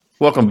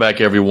Welcome back,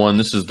 everyone.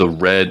 This is the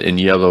Red and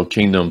Yellow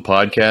Kingdom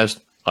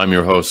podcast. I'm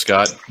your host,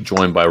 Scott,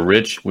 joined by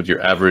Rich with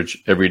your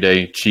average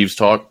everyday Chiefs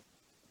talk.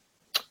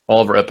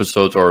 All of our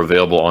episodes are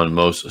available on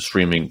most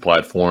streaming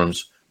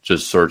platforms.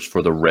 Just search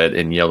for the Red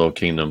and Yellow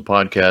Kingdom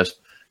podcast.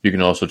 You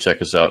can also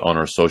check us out on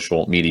our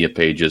social media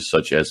pages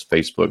such as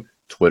Facebook,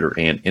 Twitter,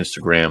 and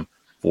Instagram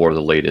for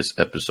the latest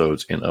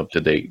episodes and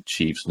up-to-date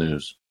Chiefs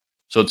news.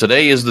 So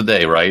today is the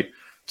day, right?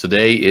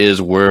 Today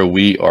is where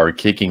we are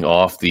kicking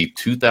off the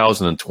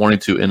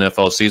 2022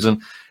 NFL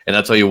season. And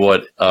I tell you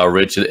what,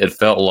 Rich, it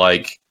felt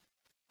like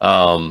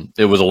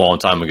it was a long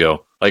time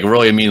ago. Like,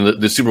 really, I mean,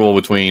 the Super Bowl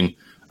between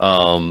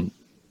I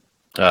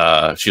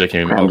can't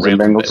remember.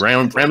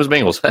 Rams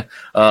Bengals.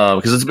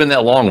 Because it's been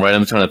that long, right?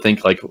 I'm trying to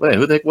think, like, wait,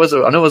 who the heck was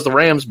it? I know it was the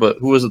Rams, but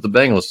who was it? The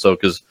Bengals. So,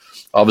 because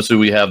obviously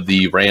we have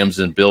the Rams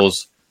and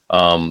Bills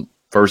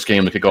first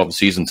game to kick off the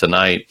season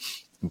tonight,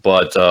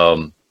 but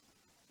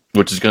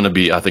which is going to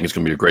be, I think it's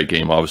going to be a great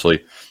game,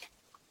 obviously,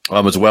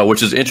 as well,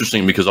 which is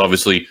interesting because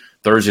obviously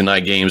Thursday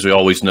night games we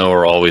always know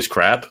are always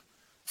crap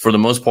for the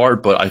most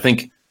part, but I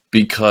think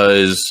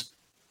because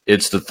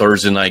it's the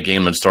Thursday night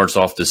game that starts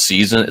off the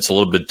season, it's a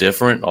little bit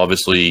different.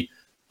 Obviously,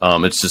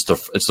 it's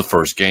the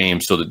first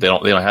game, so that they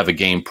don't have a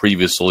game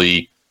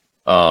previously,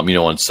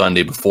 on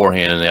Sunday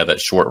beforehand, and they have that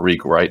short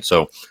week, right?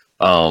 So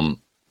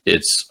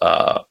it's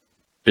a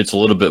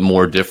little bit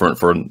more different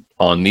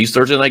on these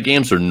Thursday night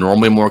games. They're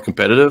normally more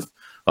competitive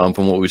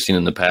from what we've seen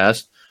in the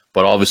past,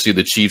 but obviously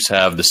the Chiefs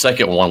have the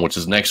second one, which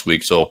is next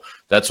week. So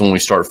that's when we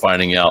start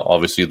finding out,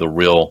 obviously, the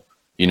real,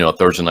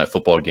 Thursday night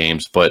football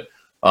games. But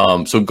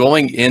so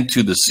going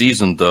into the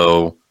season,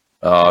 though,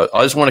 I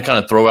just want to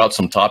kind of throw out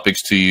some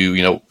topics to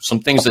you,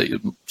 some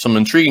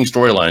intriguing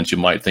storylines you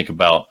might think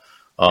about,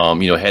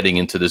 heading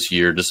into this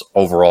year, just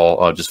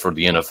overall, just for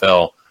the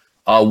NFL.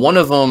 One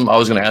of them I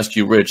was going to ask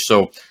you, Rich.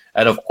 So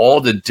out of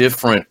all the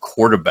different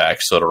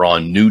quarterbacks that are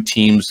on new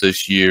teams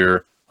this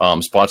year,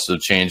 spots that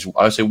have changed,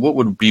 I would say, what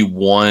would be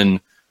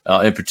one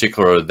in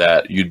particular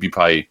that you'd be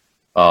probably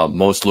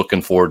most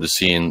looking forward to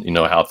seeing,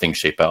 how things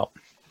shape out?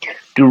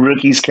 Do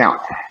rookies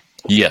count?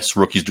 Yes,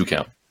 rookies do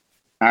count.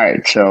 All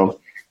right.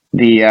 So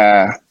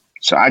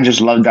so I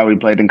just loved how we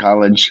played in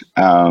college.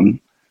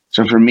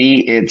 So for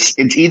me, it's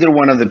either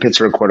one of the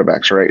Pittsburgh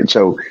quarterbacks, right?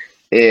 So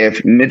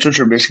if Mitchell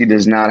Trubisky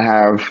does not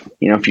have,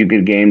 a few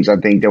good games, I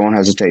think they won't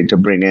hesitate to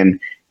bring in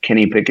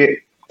Kenny Pickett.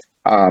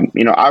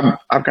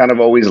 I've kind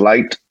of always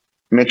liked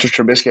Mitchell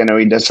Trubisky. I know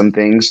he does some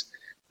things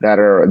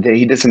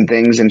he did some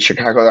things in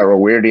Chicago that were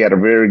weird. He had a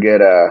very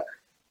good,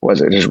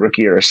 was it his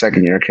rookie or a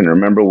second year? I can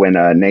remember when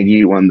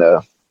Nagy won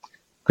the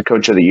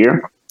coach of the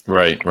year.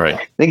 Right.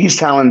 I think he's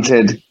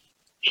talented.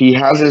 He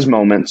has his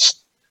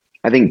moments.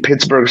 I think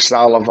Pittsburgh's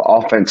style of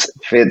offense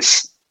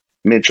fits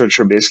Mitchell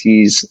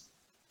Trubisky's,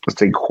 let's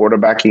say,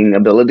 quarterbacking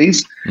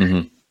abilities.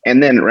 Mm-hmm.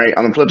 And then, right,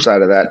 on the flip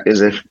side of that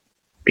is if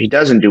he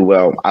doesn't do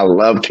well, I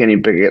love Kenny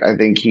Pickett. I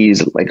think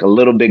he's like a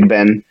little Big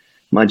Ben,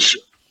 much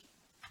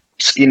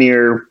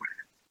skinnier,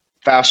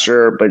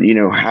 faster, but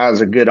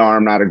has a good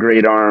arm, not a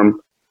great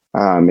arm.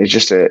 It's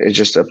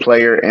just a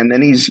player, and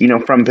then he's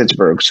from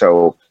Pittsburgh,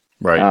 so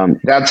right.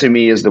 That to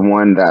me is the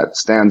one that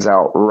stands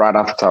out right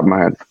off the top of my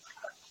head.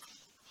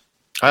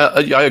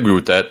 I agree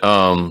with that.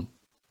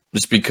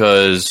 Just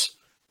because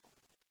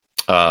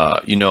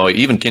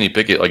even Kenny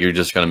Pickett, like you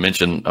just kind of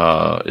mentioned,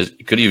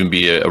 could even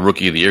be a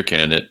rookie of the year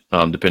candidate,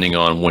 depending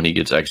on when he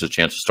gets actually a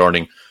chance of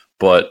starting.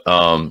 But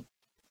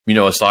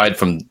aside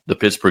from the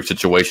Pittsburgh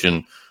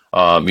situation,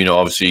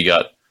 obviously you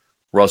got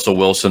Russell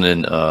Wilson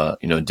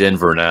in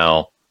Denver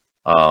now.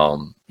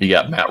 You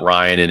got Matt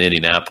Ryan in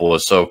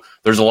Indianapolis. So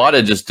there's a lot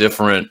of just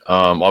different.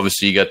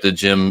 Obviously, you got the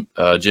Jimmy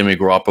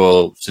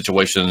Garoppolo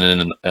situation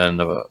in San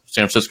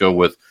Francisco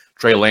with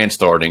Trey Lance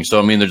starting. So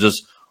I mean, there's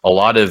just a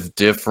lot of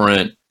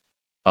different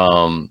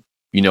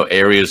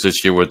areas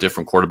this year with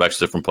different quarterbacks,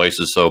 different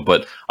places. So,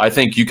 but I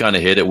think you kind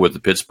of hit it with the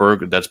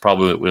Pittsburgh. That's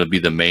probably going to be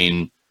the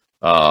main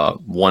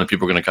one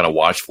people are going to kind of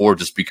watch for,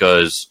 just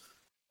because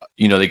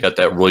they got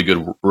that really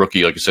good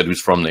rookie, like I said,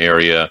 who's from the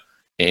area.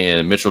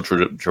 And Mitchell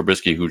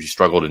Trubisky, who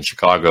struggled in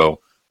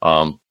Chicago,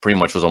 pretty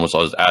much was almost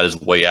at his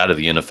way out of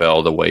the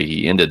NFL the way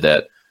he ended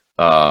that,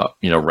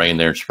 reign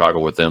there in Chicago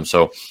with them.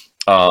 So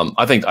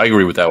I think I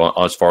agree with that one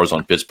as far as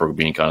on Pittsburgh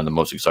being kind of the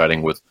most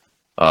exciting with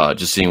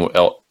just seeing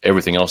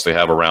everything else they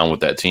have around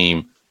with that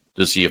team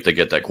to see if they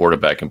get that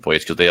quarterback in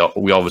place. Because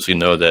we obviously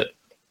know that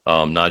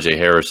Najee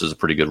Harris is a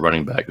pretty good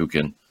running back who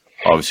can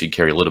obviously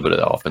carry a little bit of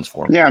the offense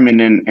for him. Yeah, I mean,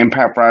 and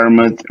Pat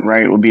Freiermuth,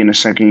 right, will be in his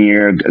second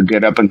year, a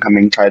good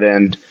up-and-coming tight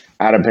end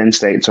out of Penn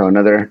State, so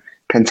another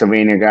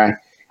Pennsylvania guy.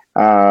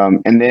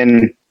 And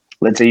then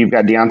let's say you've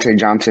got Deontay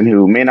Johnson,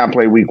 who may not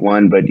play week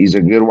one, but he's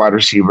a good wide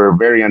receiver,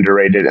 very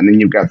underrated. And then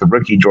you've got the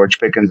rookie George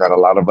Pickens that a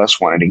lot of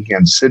us wanted in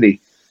Kansas City,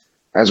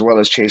 as well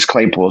as Chase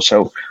Claypool.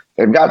 So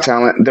they've got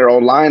talent. Their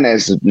O-line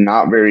is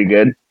not very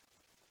good.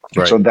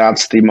 Right. So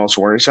that's the most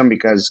worrisome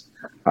because,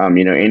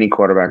 any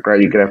quarterback,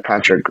 right, you could have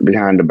Patrick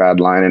behind a bad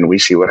line, and we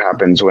see what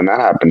happens when that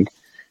happened.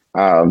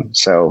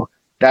 So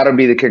that'll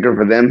be the kicker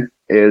for them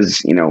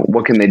is,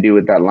 what can they do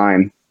with that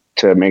line?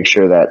 to make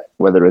sure that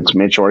whether it's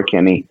Mitch or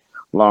Kenny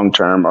long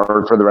term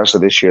or for the rest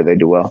of this year, they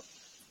do well.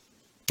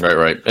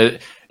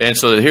 Right. And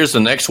so here's the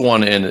next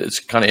one, and it's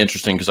kind of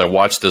interesting because I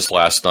watched this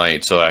last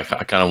night, so I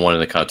kind of wanted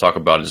to kind of talk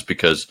about it just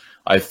because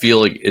I feel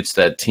like it's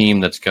that team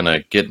that's going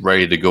to get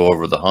ready to go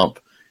over the hump.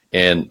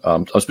 And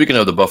I'm speaking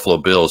of the Buffalo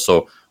Bills.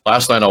 So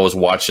last night I was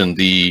watching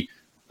the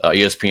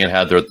ESPN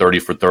had their 30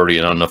 for 30,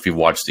 and I don't know if you've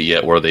watched it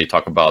yet, where they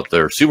talk about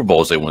their Super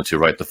Bowls they went to,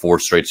 right? The 4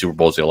 straight Super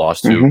Bowls they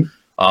lost to.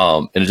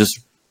 And it's just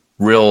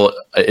real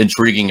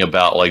intriguing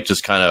about like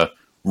just kind of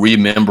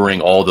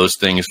remembering all those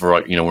things for,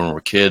 like, when we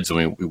were kids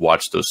and we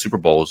watched those Super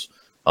Bowls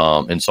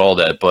and saw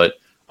that. But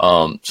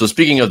so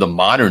speaking of the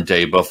modern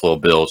day Buffalo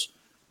Bills,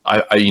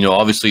 I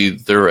obviously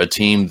they're a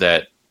team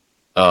that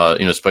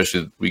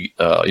especially we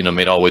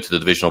made all the way to the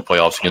divisional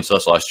playoffs against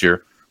us last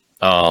year,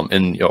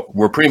 and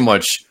we're pretty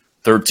much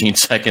 13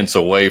 seconds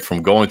away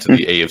from going to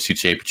the AFC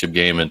Championship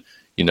game, and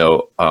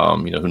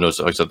who knows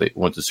if they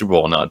went to the Super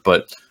Bowl or not.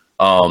 But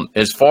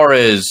as far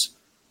as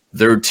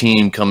their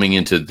team coming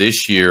into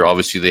this year,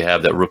 obviously they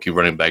have that rookie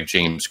running back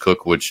James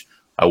Cook, which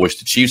I wish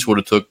the Chiefs would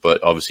have took,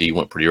 but obviously he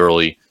went pretty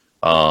early.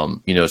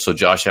 So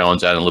Josh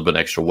Allen's adding a little bit of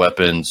extra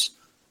weapons.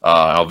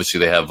 Obviously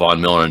they have Von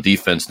Miller on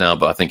defense now,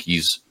 but I think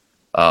he's,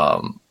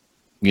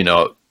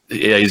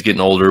 he's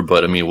getting older,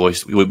 but I mean,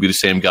 he would be the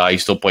same guy. He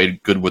still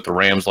played good with the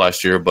Rams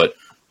last year, but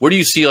where do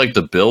you see like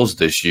the Bills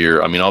this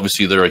year? I mean,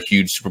 obviously they're a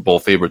huge Super Bowl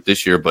favorite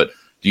this year, but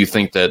do you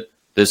think that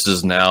this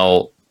is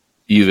now,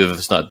 even if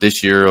it's not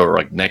this year or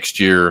like next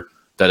year,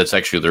 that it's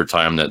actually their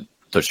time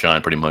to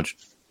shine pretty much?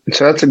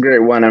 So that's a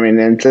great one. I mean,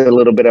 it's a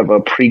little bit of a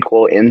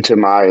prequel into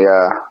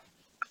my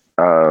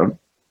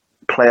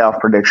playoff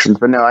predictions.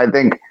 But no, I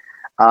think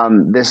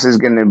this is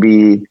going to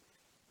be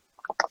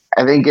 –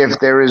 I think if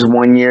there is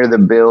one year the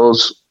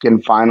Bills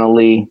can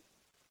finally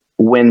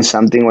win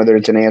something, whether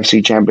it's an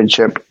AFC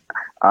championship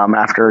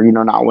after,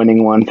 not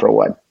winning one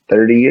for,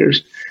 30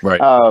 years?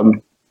 Right.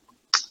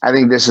 I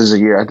think this is a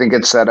year. I think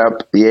it's set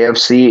up. The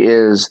AFC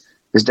is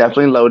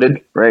definitely loaded,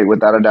 right?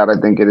 Without a doubt,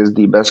 I think it is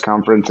the best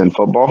conference in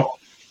football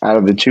out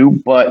of the two.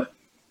 But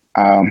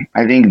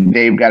I think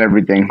they've got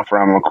everything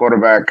from a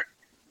quarterback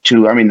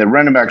to, the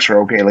running backs are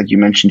okay. Like you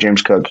mentioned,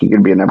 James Cook, he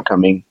could be an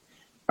upcoming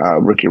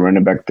rookie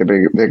running back.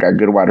 They got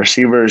good wide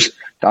receivers.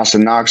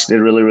 Dawson Knox did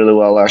really, really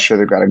well last year.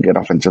 They've got a good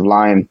offensive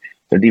line.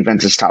 Their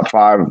defense is top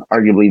 5,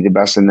 arguably the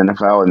best in the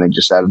NFL, and they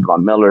just added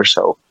Von Miller.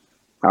 So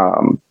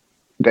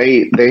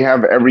they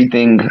have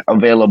everything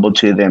available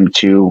to them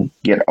to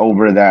get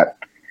over that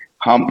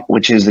hump,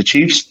 which is the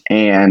Chiefs,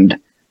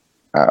 and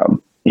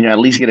at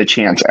least get a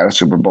chance at a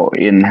Super Bowl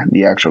in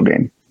the actual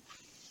game.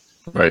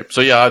 Right.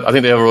 So yeah, I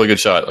think they have a really good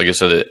shot. Like I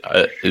said,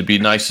 it'd be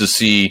nice to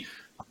see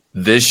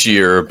this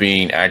year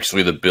being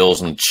actually the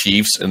Bills and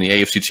Chiefs in the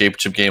AFC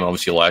Championship game.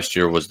 Obviously, last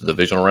year was the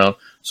divisional round,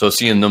 so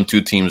seeing them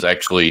two teams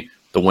actually,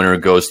 the winner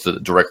goes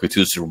directly to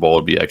the Super Bowl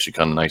would be actually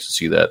kind of nice to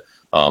see that.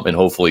 And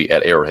hopefully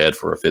at Arrowhead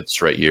for a 5th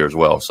straight year as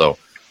well. So,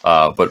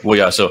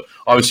 so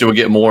obviously we'll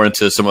get more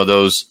into some of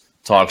those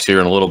talks here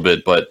in a little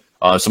bit. But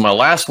so my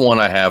last one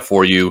I have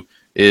for you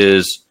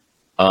is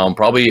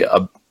probably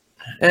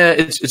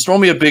it's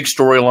normally a big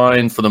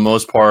storyline for the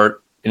most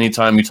part.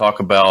 Anytime you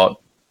talk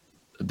about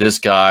this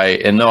guy,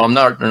 and no, I'm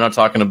not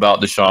talking about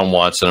Deshaun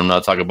Watson. I'm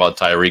not talking about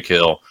Tyreek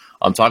Hill.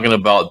 I'm talking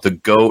about the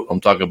GOAT. I'm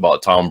talking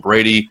about Tom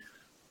Brady.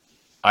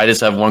 I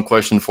just have one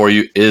question for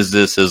you. Is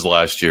this his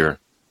last year?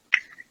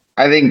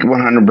 I think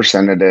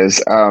 100% it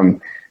is.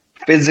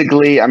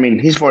 Physically,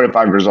 he's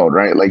 45 years old,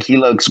 right? Like, he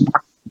looks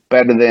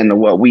better than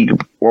what we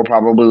will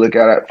probably look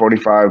at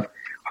 45,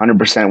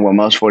 100% what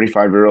most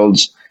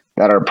 45-year-olds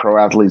that are pro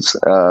athletes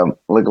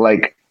look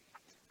like.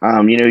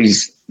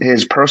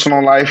 His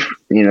personal life,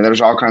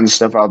 there's all kinds of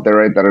stuff out there,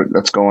 right,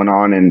 that's going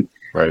on. And,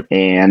 right.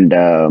 And,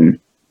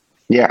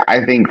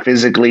 I think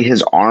physically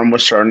his arm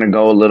was starting to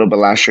go a little bit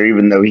last year,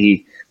 even though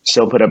he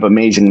still put up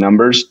amazing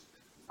numbers.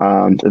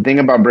 The thing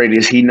about Brady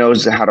is he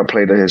knows how to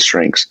play to his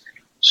strengths.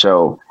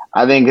 So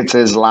I think it's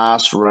his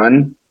last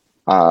run,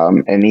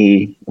 and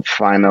he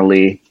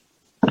finally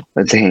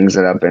hangs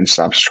it up and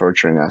stops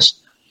torturing us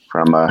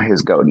from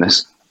his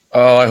goatness.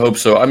 Oh, I hope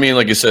so.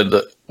 Like I said,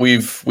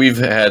 we've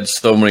had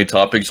so many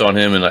topics on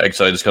him, and I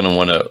just kind of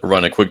want to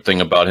run a quick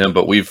thing about him.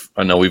 But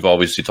I know we've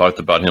obviously talked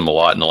about him a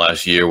lot in the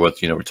last year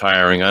with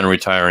retiring,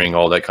 unretiring,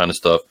 all that kind of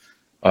stuff.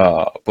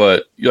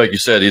 But like you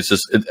said, it's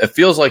just it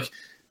feels like.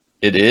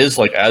 It is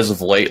like as of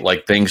late,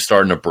 like things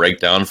starting to break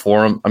down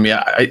for him.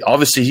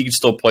 Obviously he can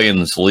still play in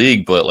this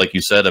league, but like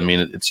you said,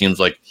 it seems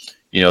like,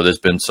 there's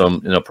been some,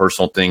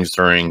 personal things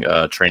during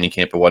training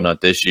camp and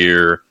whatnot this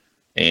year.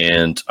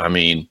 And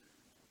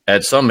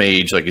at some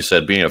age, like you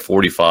said, being at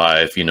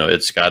 45,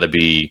 it's got to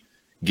be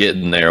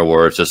getting there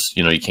where it's just,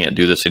 you can't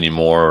do this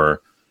anymore,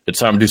 or it's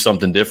time to do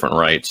something different.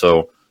 Right.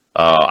 So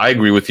I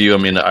agree with you.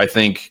 I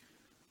think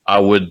I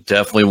would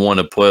definitely want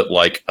to put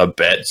like a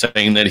bet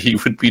saying that he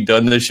would be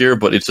done this year,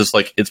 but it's just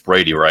like, it's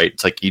Brady, right?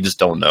 It's like, you just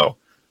don't know.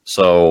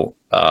 So,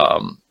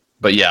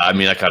 but yeah, I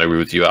kind of agree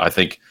with you. I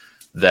think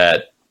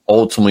that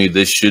ultimately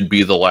this should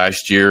be the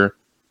last year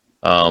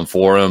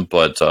for him.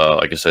 But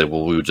like I said,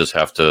 we would just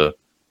have to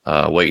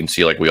wait and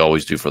see like we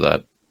always do for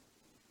that.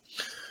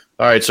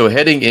 All right, so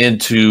heading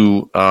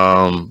into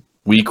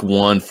week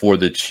 1 for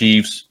the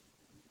Chiefs,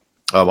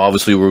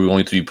 obviously we're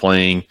going to be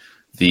playing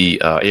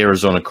the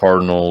Arizona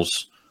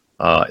Cardinals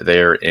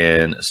there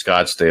in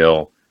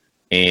Scottsdale.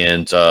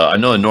 And I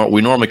know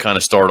we normally kind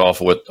of start off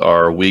with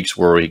our weeks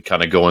where we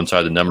kind of go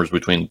inside the numbers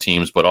between the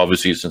teams, but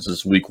obviously since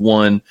it's week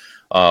 1,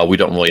 we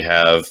don't really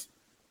have,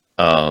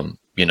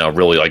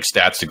 really like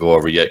stats to go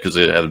over yet because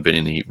there haven't been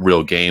any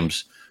real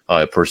games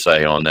per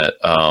se on that.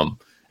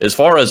 As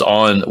far as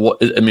on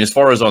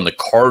the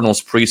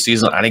Cardinals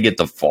preseason, I didn't get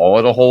to follow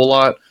it a whole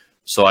lot.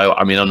 So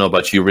I don't know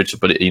about you, Rich,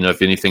 but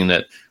if anything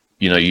that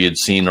you had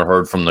seen or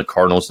heard from the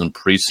Cardinals in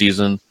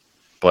preseason,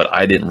 but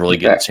I didn't really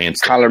get a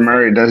chance. Kyler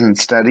Murray doesn't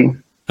study.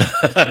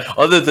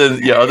 other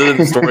than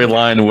the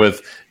storyline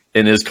with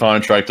in his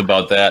contract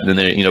about that, and then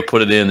they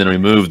put it in, then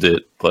removed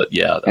it. But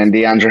yeah, and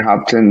DeAndre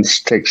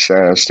Hopkins takes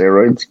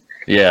steroids.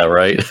 Yeah,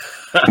 right.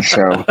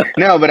 So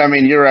no, but I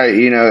mean, you're right.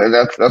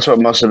 That's what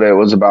most of it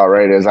was about,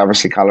 right? Is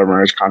obviously Kyler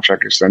Murray's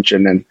contract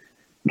extension and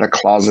the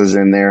clauses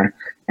in there,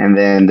 and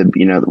then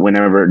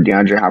whenever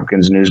DeAndre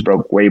Hopkins news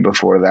broke way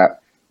before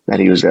that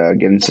he was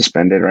getting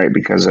suspended, right,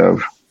 because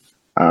of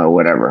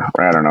whatever,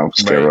 right? I don't know,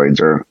 steroids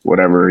or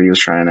whatever he was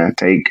trying to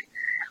take.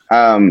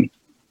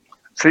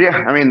 So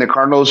yeah, I mean the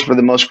Cardinals for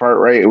the most part,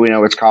 right? We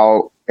know it's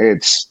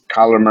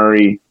Kyler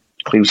Murray,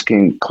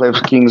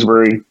 Cliff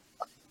Kingsbury.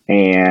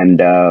 And,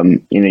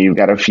 you've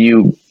got a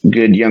few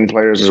good young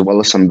players as well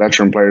as some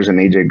veteran players in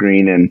A.J.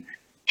 Green and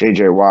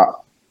J.J.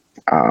 Watt.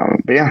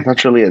 But, yeah,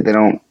 that's really it. They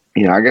don't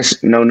I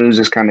guess no news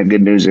is kind of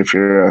good news if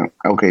you're a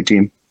okay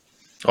team.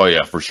 Oh,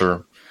 yeah, for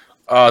sure.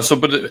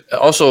 But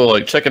also,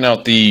 like, checking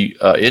out the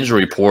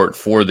injury report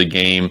for the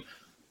game,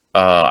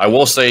 I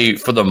will say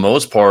for the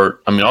most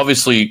part, I mean,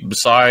 obviously,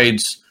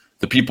 besides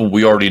the people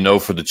we already know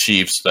for the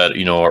Chiefs that,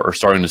 are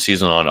starting the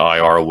season on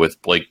IR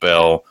with Blake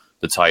Bell,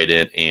 the tight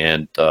end,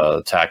 and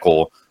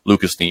tackle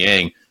Lucas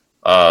Niang.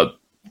 The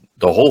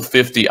whole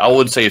 50, I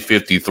would say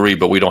 53,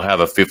 but we don't have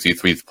a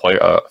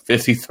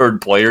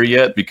 53rd player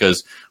yet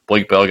because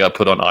Blake Bell got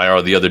put on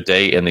IR the other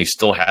day, and they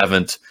still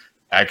haven't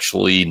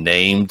actually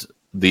named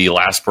the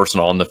last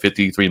person on the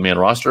 53-man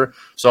roster.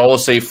 So I will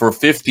say for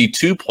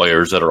 52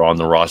 players that are on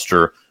the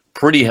roster,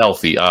 pretty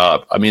healthy.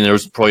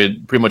 There's probably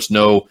pretty much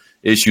no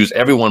issues.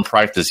 Everyone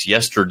practiced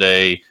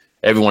yesterday.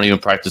 Everyone even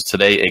practiced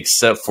today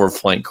except for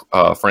Frank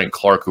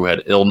Clark, who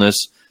had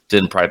illness,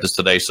 didn't practice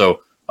today.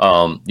 So,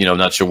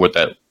 not sure what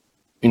that,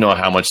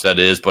 how much that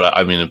is, but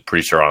I'm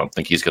pretty sure I don't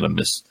think he's going to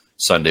miss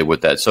Sunday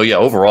with that. So, yeah,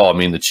 overall,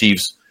 the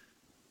Chiefs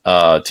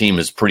team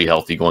is pretty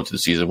healthy going to the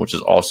season, which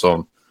is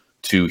awesome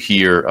to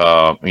hear,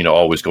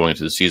 always going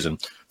into the season.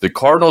 The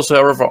Cardinals,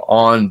 however,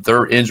 on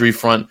their injury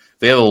front,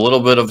 they have a little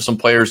bit of some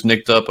players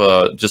nicked up,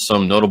 just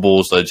some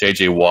notables.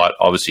 J.J. Watt,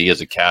 obviously, he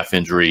has a calf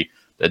injury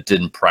that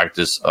didn't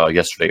practice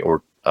yesterday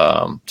or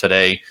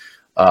today.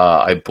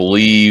 I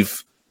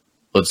believe,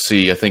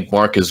 I think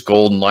Marcus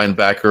Golden,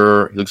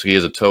 linebacker, he looks like he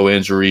has a toe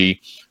injury,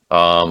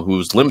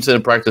 who's limited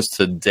in practice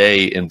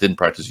today and didn't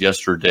practice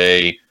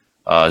yesterday.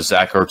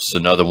 Zach Ertz is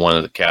another one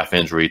of the calf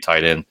injury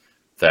tight end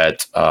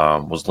that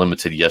was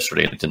limited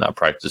yesterday and did not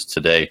practice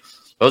today.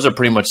 Those are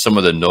pretty much some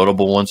of the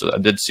notable ones. I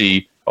did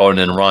see, and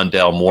then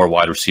Rondale Moore,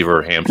 wide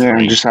receiver, hamstring.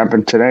 Yeah, it just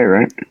happened today,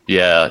 right?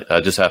 Yeah,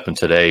 it just happened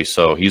today,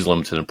 so he's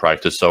limited in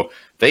practice. So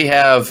they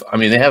have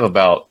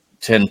about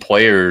 10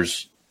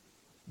 players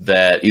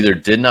that either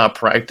did not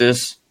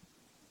practice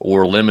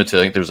or limited.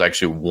 I think there's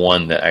actually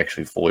one that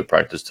actually fully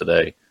practiced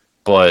today.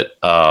 But,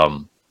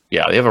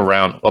 they have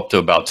around up to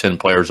about 10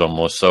 players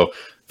almost. So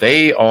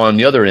they, on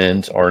the other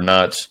end, are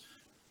not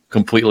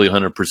completely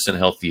 100%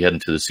 healthy heading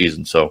to the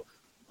season. So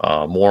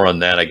more on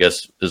that, I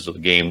guess, as the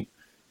game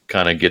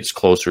kind of gets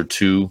closer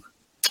to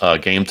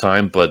game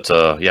time. But,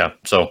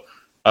 so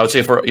I would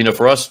say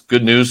for us,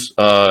 good news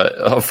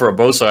for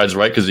both sides,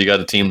 right? Because you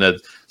got a team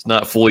that's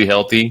not fully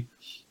healthy,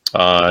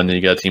 and then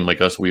you got a team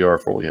like us. We are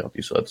fully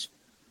healthy, so that's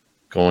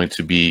going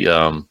to be,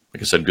 like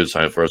I said, good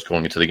sign for us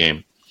going into the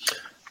game.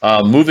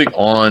 Moving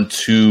on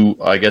to,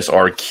 I guess,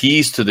 our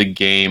keys to the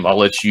game. I'll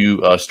let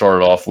you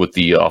start off with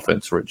the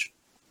offense, Rich.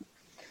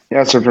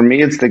 Yeah, so for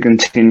me, it's the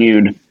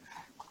continued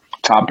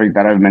topic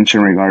that I've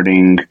mentioned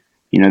regarding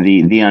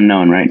the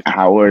unknown, right?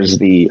 How are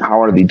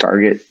the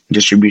target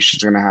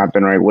distributions going to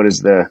happen, right? What does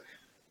the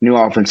new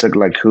offense look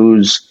like?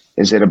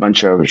 Is it a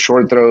bunch of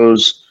short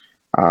throws?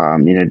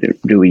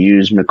 Do we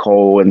use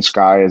McCole and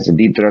Sky as the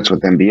deep threats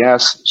with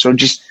MBS? So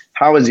just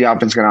how is the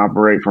offense going to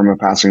operate from a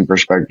passing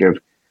perspective?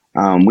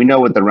 We know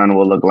what the run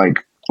will look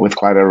like with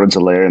Clyde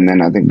Edwards-Helaire, and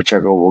then I think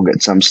Pacheco will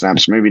get some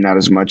snaps, maybe not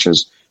as much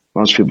as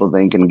most people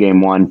think in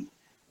game one.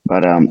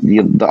 But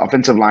the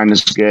offensive line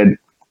is good.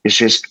 It's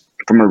just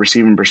from a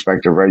receiving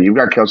perspective, right? You've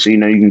got Kelce, you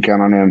can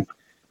count on him.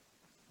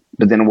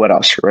 But then what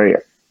else, right?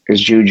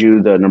 Is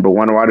Juju the number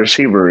one wide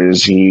receiver?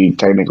 Is he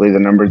technically the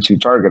number two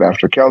target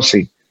after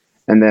Kelce?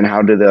 And then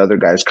how do the other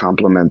guys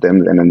complement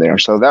them then and there?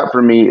 So that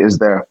for me is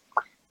the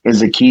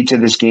key to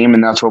this game,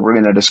 and that's what we're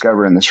going to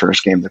discover in this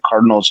first game. The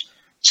Cardinals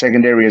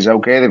secondary is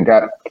okay. They've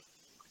got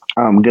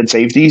good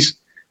safeties.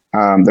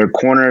 Their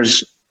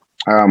corners,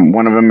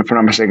 one of them, if I'm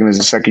not mistaken, is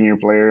a second-year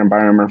player, and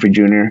Byron Murphy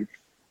Jr.,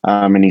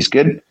 and he's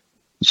good.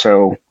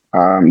 So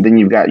then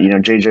you've got,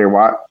 J.J.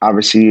 Watt,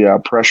 obviously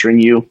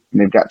pressuring you.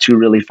 And they've got two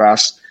really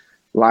fast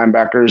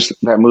linebackers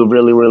that move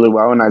really, really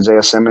well, and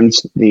Isaiah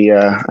Simmons,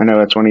 I know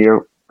that's one of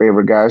your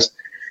favorite guys,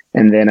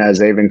 and then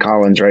Zaven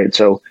Collins, right?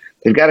 So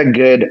they've got a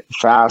good,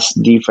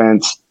 fast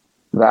defense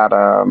that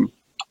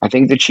I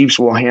think the Chiefs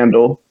will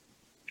handle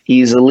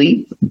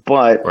easily.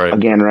 But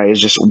again, right, it's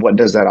just what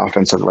does that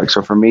offense look like?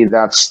 So for me,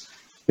 that's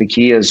the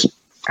key is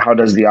how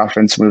does the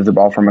offense move the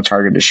ball from a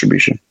target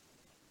distribution?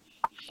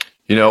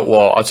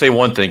 Well, I'll say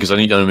one thing because I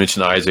need to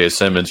mention Isaiah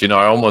Simmons.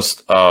 I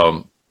almost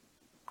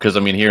because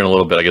here in a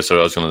little bit, I guess I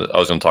was going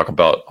to talk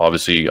about.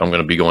 Obviously, I'm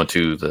going to be going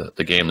to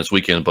the game this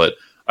weekend, but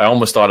I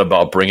almost thought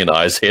about bringing the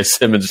Isaiah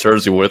Simmons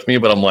jersey with me,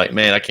 but I'm like,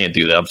 man, I can't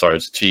do that. I'm sorry,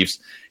 it's the Chiefs.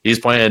 He's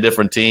playing a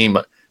different team.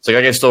 It's like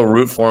I can still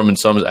root for him in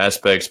some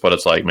aspects, but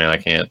it's like, man, I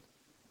can't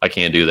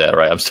do that,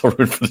 right? I'm still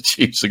rooting for the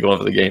Chiefs to go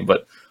into the game,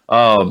 but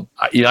I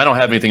don't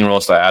have anything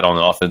else to add on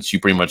the offense. You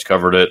pretty much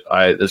covered it.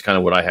 That's kind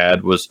of what I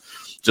had was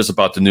just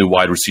about the new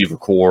wide receiver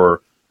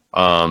core,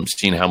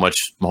 seeing how much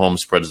Mahomes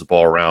spreads the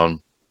ball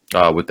around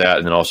with that,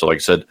 and then also, like I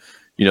said,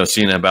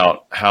 seeing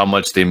about how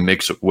much they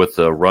mix with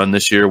the run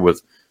this year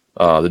with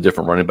the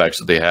different running backs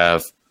that they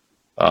have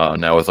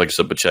now with, like I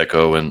said,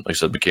 Pacheco and, like I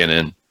said,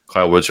 McKinnon,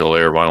 Kyle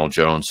Woods-Helaire, Ronald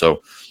Jones.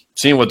 So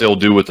seeing what they'll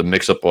do with the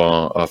mix-up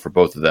for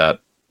both of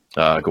that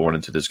going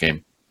into this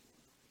game.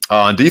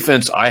 On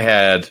defense, I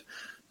had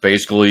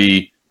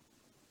basically,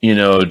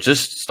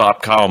 just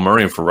stop Kyle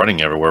Murray from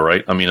running everywhere,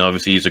 right?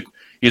 Obviously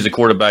he's a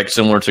quarterback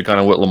similar to kind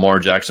of what Lamar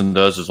Jackson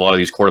does. There's a lot of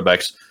these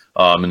quarterbacks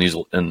in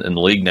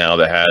the league now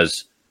that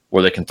has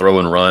where they can throw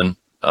and run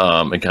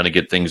and kind of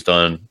get things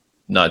done.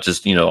 Not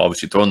just,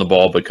 obviously throwing the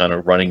ball, but kind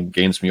of running,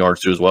 gain some yards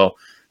too as well.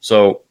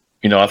 So,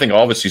 I think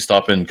obviously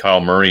stopping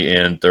Kyle Murray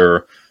and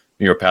their,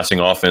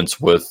 passing offense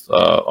with,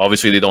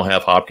 obviously they don't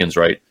have Hopkins,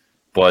 right?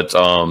 But,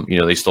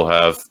 they still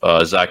have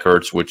Zach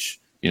Ertz,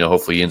 which,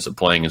 hopefully he ends up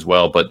playing as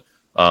well. But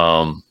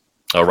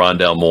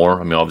Rondale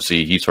Moore,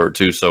 obviously he's hurt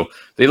too. So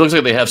it looks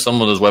like they have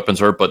some of those weapons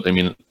hurt. But,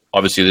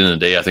 obviously at the end of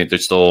the day, I think they're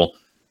still,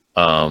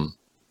 they're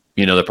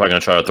probably going to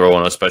try to throw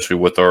on us, especially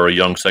with our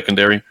young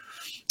secondary.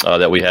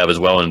 That we have as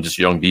well, and just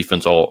young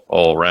defense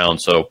all around.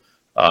 So,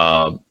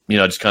 I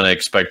just kind of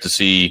expect to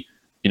see,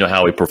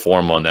 how we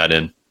perform on that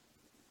end.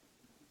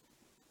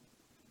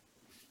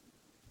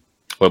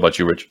 What about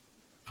you, Rich?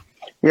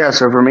 Yeah,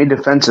 so for me,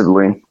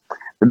 defensively,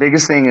 the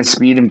biggest thing is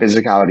speed and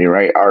physicality,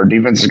 right? Our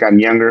defense has gotten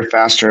younger,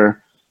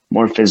 faster,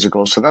 more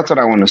physical. So that's what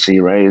I want to see,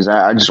 right? Is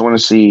I just want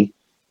to see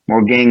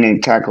more gang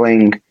and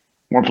tackling,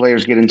 more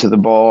players get into the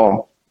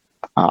ball,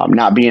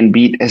 not being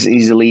beat as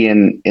easily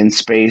in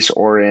space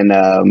or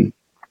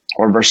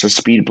versus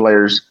speed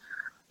players.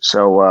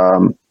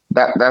 So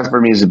that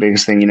for me is the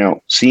biggest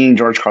thing. Seeing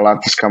George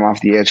Karlaftis come off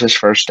the edge, his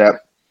first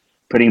step,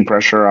 putting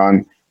pressure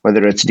on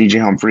whether it's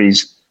DJ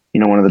Humphries,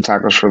 one of the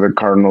tackles for the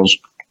Cardinals,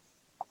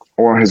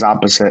 or his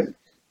opposite.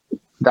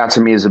 That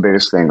to me is the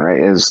biggest thing,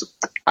 right? Is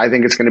I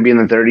think it's going to be in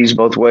the 30s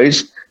both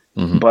ways,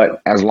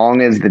 but as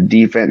long as the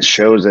defense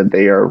shows that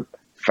they are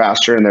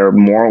faster and they're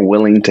more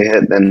willing to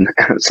hit than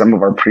some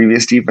of our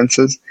previous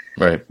defenses,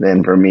 right?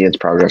 Then for me it's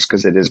progress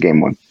because it is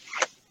game one.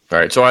 All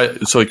right,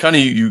 so you kind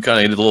of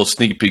did a little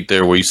sneak peek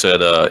there where you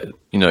said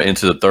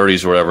into the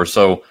 30s or whatever.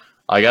 So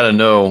I got to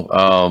know.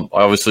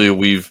 Obviously,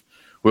 we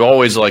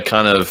always like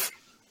kind of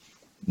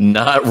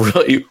not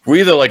really. We're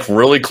either like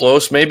really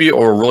close maybe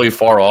or really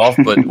far off,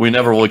 but we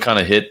never really kind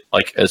of hit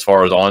like as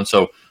far as on.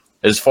 So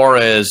as far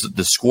as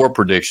the score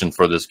prediction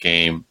for this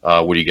game,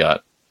 what do you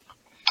got?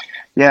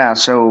 Yeah,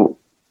 so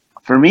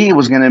for me it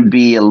was going to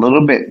be a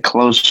little bit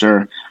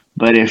closer.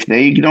 But if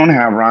they don't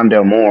have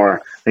Rondale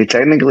Moore, they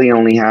technically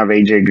only have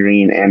A.J.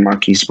 Green and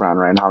Marquise Brown,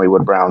 right, and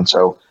Hollywood Brown.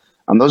 So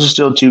those are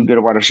still two good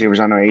wide receivers.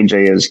 I know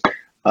A.J. is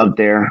up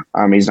there.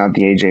 He's not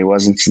the A.J. he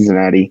was in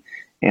Cincinnati.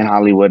 And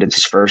Hollywood, it's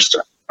his first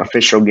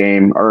official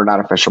game, or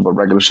not official, but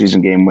regular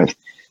season game with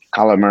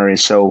Kyler Murray.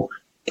 So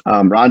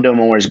Rondale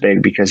Moore is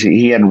big because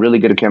he had really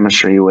good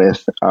chemistry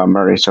with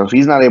Murray. So if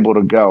he's not able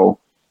to go,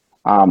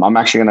 I'm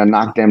actually going to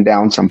knock them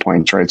down some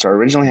points, right? So I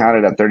originally had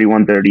it at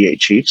 31-38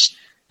 Chiefs.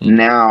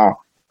 Now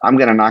I'm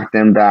going to knock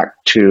them back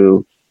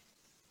to,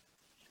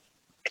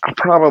 I'll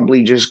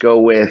probably just go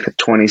with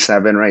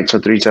 27, right? So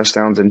 3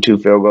 touchdowns and 2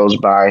 field goals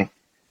by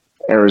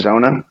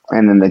Arizona,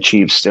 and then the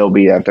Chiefs still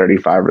be at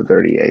 35 or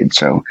 38.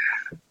 So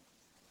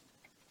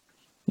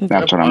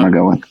that's what I'm going to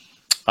go with.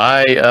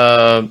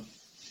 I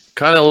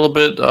kind of a little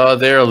bit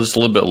there, just a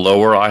little bit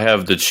lower. I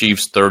have the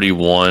Chiefs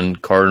 31,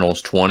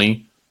 Cardinals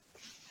 20.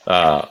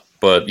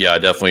 But yeah, I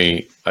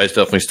definitely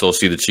still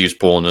see the Chiefs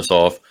pulling this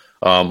off.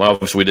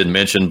 Obviously, we didn't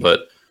mention,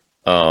 but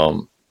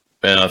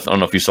and I don't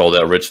know if you saw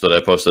that, Rich, that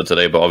I posted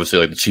today, but obviously,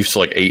 like the Chiefs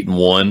are like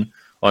 8-1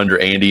 under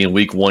Andy in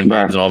Week 1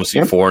 games, and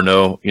obviously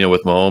 4-0,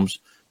 with Mahomes.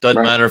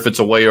 Doesn't matter if it's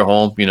away or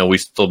home. We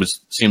still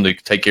seem to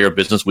take care of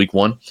business Week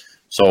 1.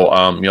 So,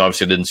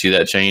 obviously, I didn't see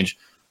that change.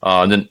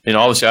 And then,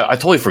 obviously, I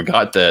totally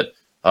forgot that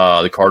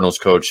the Cardinals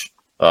coach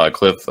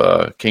Cliff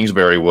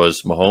Kingsbury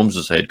was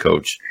Mahomes' head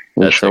coach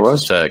at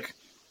Texas Tech.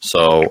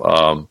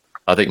 So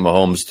I think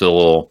Mahomes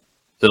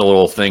did a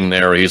little thing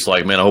there. He's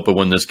like, man, I hope I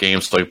win this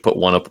game, so I put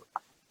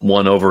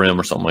one over him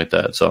or something like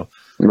that. So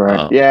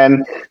right, yeah,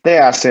 and they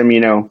asked him,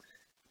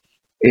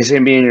 is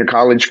him being your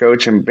college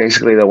coach and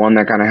basically the one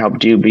that kind of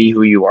helped you be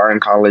who you are in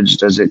college,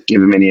 does it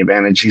give him any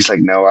advantage? He's like,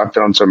 no, I've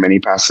thrown so many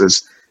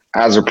passes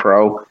as a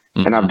pro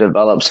and I've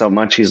developed so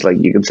much. He's like,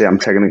 you could say I'm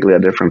technically a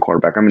different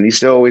quarterback. I mean, he's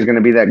still always going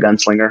to be that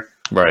gunslinger.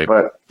 Right.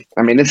 But,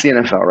 I mean, it's the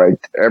NFL, right?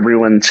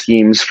 Everyone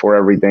schemes for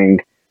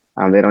everything.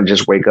 They don't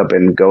just wake up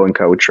and go and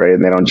coach, right?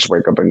 And they don't just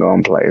wake up and go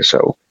and play.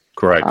 So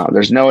correct.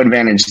 There's no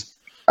advantage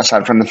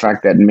aside from the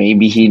fact that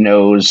maybe he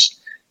knows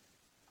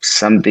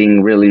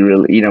something really,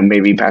 really,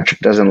 maybe Patrick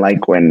doesn't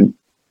like when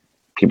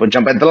people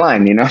jump at the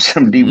line,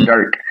 some deep,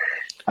 dark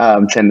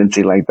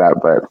tendency like that.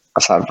 But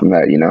aside from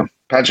that,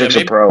 Patrick's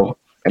a pro.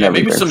 And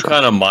maybe some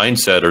kind of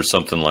mindset or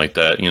something like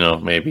that,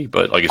 maybe.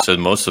 But like I said,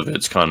 most of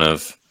it's kind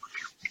of,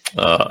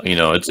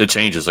 it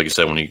changes, like I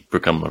said, when you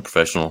become a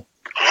professional.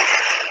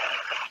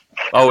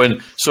 Oh,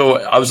 and so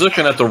I was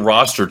looking at the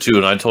roster, too,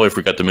 and I totally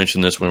forgot to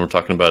mention this when we were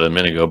talking about it a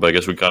minute ago, but I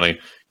guess we kind of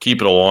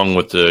keep it along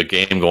with the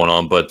game going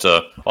on. But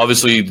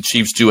obviously the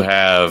Chiefs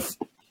the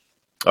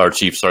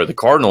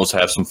Cardinals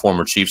have some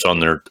former Chiefs on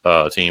their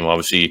team.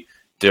 Obviously,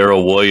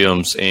 Darrell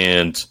Williams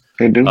and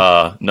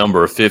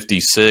number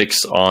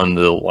 56 on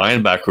the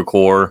linebacker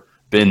core,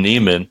 Ben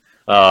Neiman.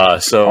 They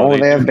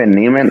have Ben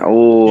Neiman.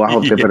 Oh, I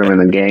hope they put him in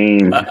the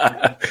game.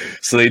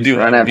 So they do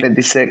run at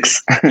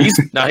 56.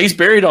 he's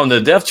buried on the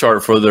depth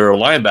chart for their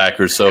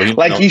linebackers, so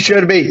he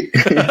should be.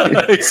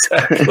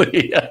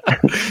 Exactly. Yeah.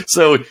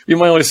 So you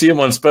might only see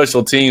him on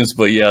special teams,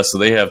 but yeah. So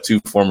they have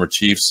two former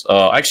Chiefs.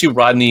 Actually,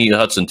 Rodney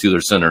Hudson, to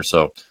their center.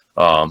 So.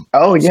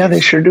 They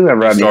sure do have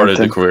Rodney. Started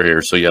the career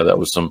here, so yeah, that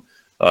was some.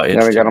 We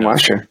got him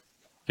last year.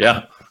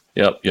 Yeah.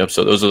 Yep.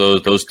 So those are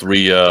those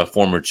three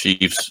former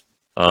Chiefs.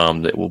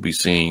 That we'll be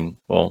seeing,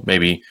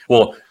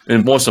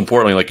 and most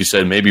importantly, like you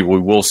said, maybe we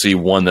will see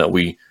one that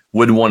we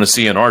wouldn't want to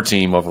see in our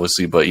team,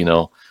 obviously, but,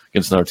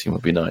 against another team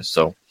would be nice.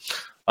 So,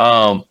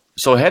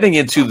 so heading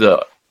into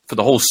for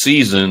the whole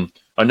season,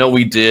 I know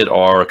we did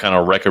our kind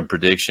of record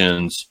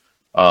predictions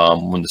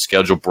when the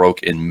schedule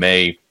broke in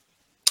May,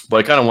 but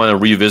I kind of want to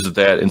revisit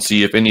that and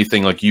see if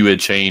anything like you had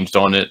changed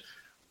on it.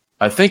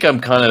 I think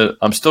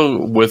I'm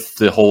still with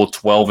the whole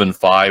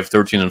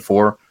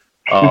 12-5,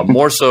 13-4,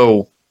 more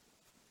so.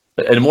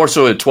 And more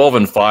so at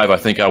 12-5, I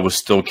think I was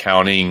still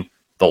counting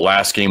the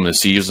last game of the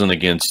season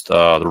against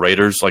the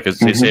Raiders. Like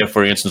they say,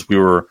 for instance, we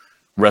were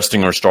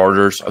resting our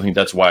starters. I think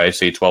that's why I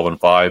say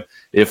 12-5.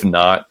 If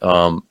not,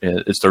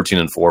 it's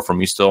 13-4 for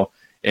me still.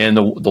 And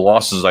the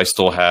losses I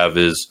still have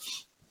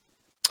is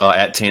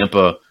at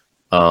Tampa,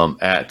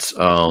 at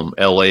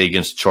LA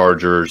against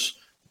Chargers,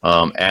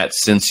 at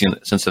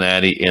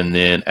Cincinnati, and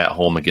then at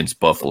home against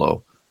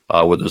Buffalo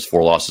with those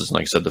 4 losses. And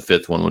like I said, the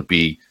 5th one would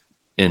be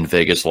in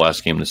Vegas, the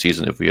last game of the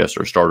season, if we asked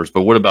our starters.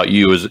 But what about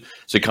you? Is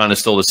it kind of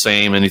still the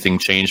same? Anything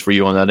changed for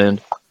you on that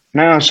end?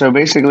 No. So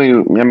basically,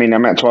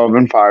 I'm at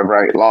 12-5,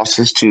 right?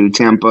 Losses to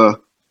Tampa,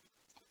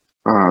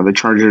 the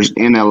Chargers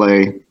in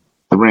LA,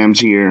 the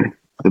Rams here,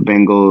 the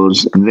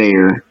Bengals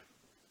there,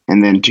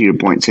 and then to your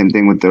point, same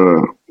thing with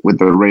the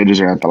Raiders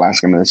are at the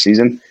last game of the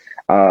season.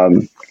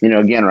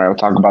 Again, right? We'll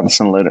talk about this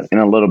in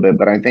a little bit,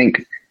 but I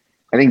think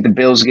the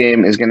Bills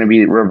game is going to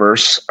be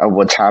reverse of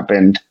what's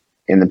happened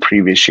in the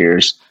previous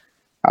years.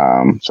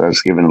 So I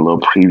was giving a little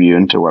preview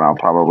into what I'll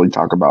probably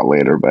talk about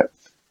later, but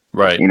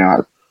right.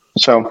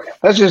 So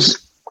that's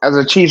just, as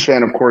a Chiefs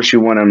fan, of course you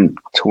want them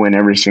to win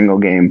every single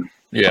game,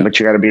 but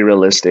you got to be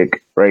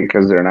realistic, right?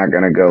 Because they're not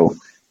going to go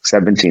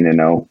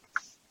 17-0.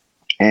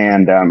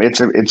 And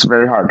it's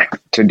very hard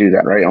to do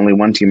that, right? Only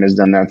one team has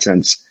done that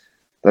since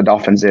the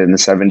Dolphins did in the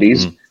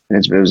 70s,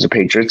 and it was the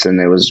Patriots, and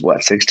it was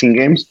 16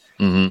 games.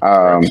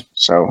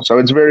 So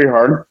it's very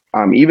hard.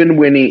 Even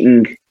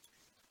winning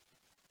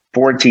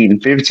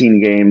 14,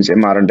 15 games in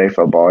modern day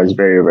football is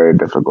very, very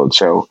difficult.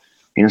 So,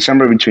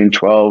 somewhere between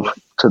 12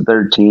 to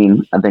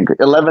 13, I think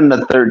 11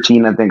 to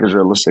 13, I think is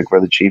realistic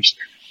for the Chiefs.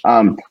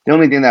 The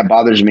only thing that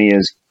bothers me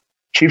is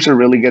Chiefs are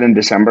really good in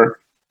December,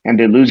 and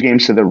to lose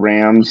games to the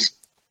Rams,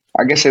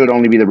 I guess it would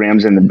only be the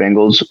Rams and the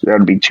Bengals. There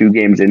would be 2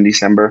 games in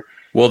December.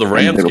 Well, the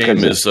Rams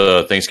game is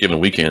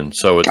Thanksgiving weekend,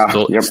 so it's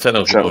still it's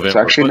technically November. It's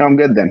actually done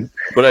good then.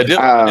 But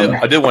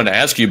I did want to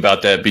ask you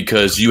about that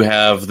because you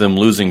have them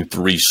losing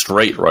 3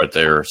 straight right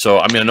there. So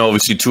I know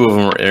obviously 2 of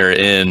them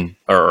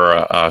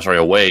are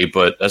away,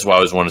 but that's why I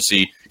always want to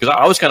see, because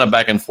I was kind of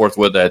back and forth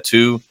with that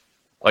too.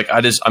 Like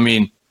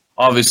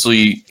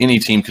obviously any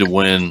team could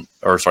win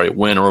or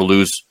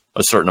lose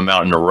a certain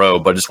amount in a row,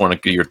 but I just want to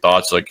get your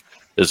thoughts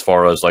as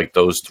far as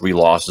those 3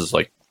 losses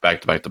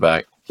back to back to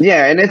back.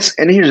 Yeah, and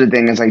here's the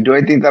thing: is do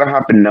I think that'll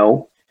happen?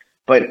 No,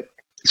 but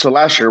so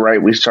last year,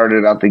 right? We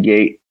started out the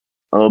gate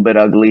a little bit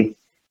ugly,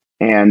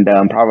 and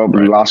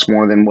probably lost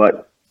more than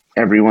what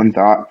everyone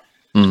thought.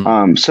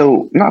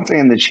 So, not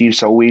saying the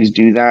Chiefs always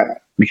do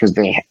that because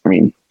they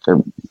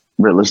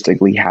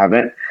realistically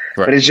haven't,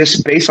 but it's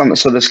just based on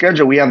the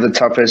schedule. We have the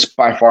toughest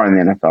by far in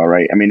the NFL,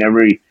 right?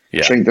 Every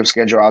Yeah. strength of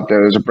schedule out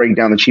there. There's a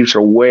breakdown. The Chiefs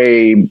are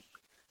way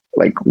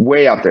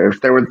out there.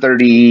 If there were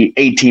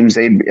 38 teams,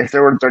 if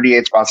there were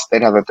 38 spots,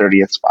 they'd have a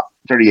 38th spot.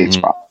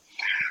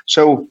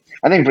 So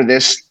I think for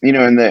this,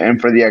 and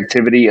for the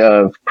activity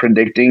of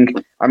predicting,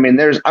 I mean,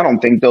 I don't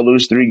think they'll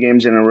lose 3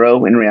 games in a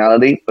row in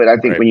reality, but I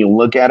think when you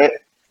look at it,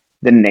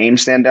 the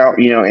names stand out,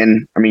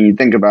 and I mean, you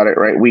think about it,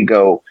 right? We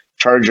go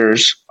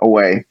Chargers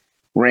away,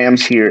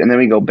 Rams here, and then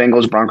we go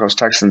Bengals, Broncos,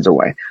 Texans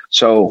away.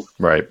 So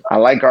I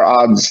like our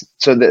odds.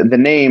 So the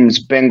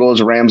names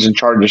Bengals, Rams, and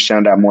Chargers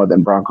stand out more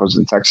than Broncos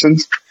and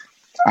Texans.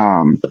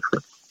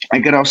 I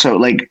could also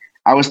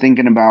I was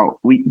thinking about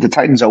the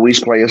Titans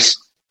always play us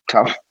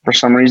tough for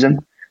some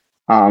reason.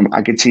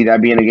 I could see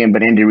that being a game,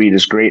 but Andy Reid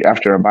is great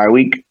after a bye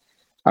week.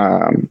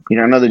 I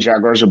know the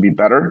Jaguars will be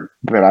better,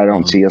 but I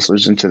don't see us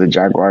losing to the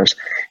Jaguars.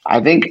 I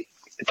think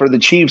for the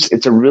Chiefs,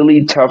 it's a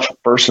really tough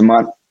first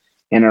month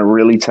and a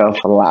really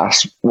tough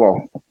last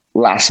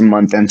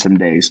month and some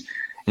days.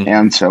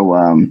 And so,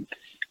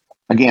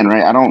 again,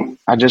 right,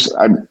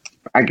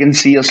 I can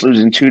see us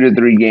losing 2 to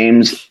 3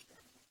 games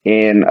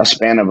in a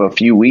span of a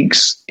few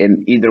weeks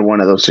in either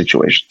one of those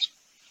situations.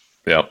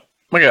 Yeah.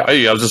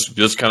 Okay, I was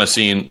just kind of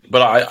seeing,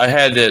 but I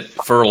had it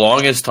for the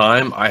longest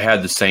time. I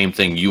had the same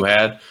thing you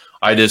had.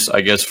 I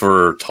guess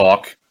for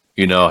talk,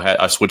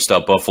 I switched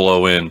out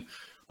Buffalo and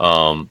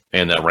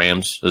that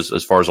Rams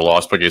as far as a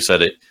loss. But like I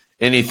said,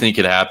 anything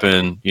could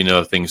happen,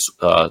 if things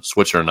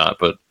switch or not.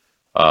 But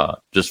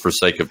just for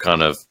sake of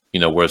kind of,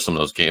 where some of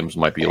those games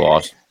might be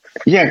lost.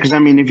 Yeah, because I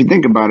mean, if you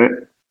think about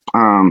it,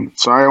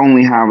 so I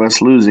only have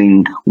us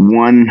losing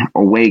one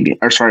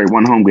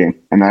home game,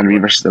 and that'd be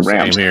versus the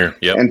Rams. Same here.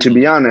 Yep. And to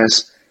be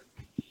honest,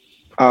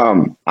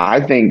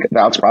 I think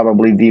that's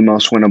probably the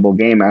most winnable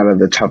game out of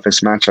the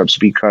toughest matchups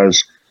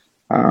because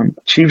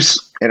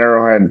Chiefs at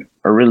Arrowhead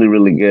are really,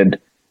 really good.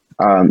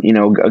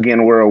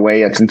 Again, we're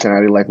away at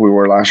Cincinnati like we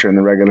were last year in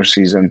the regular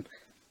season.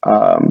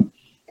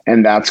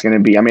 And that's going to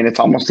be, I mean, it's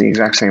almost the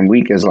exact same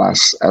week as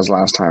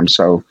last time.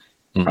 So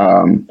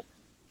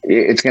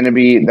it's going to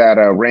be that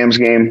Rams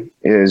game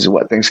is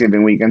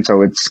Thanksgiving weekend.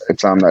 So it's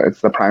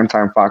the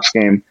primetime Fox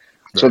game.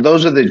 Right. So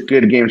those are the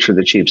good games for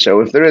the Chiefs.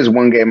 So if there is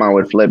one game I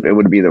would flip, it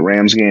would be the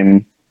Rams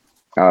game.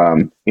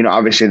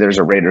 Obviously there's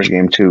a Raiders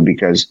game too,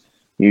 because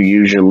you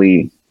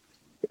usually,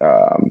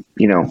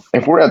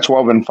 if we're at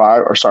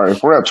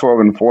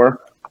 12-4,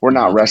 we're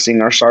not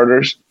resting our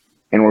starters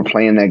and we're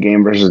playing that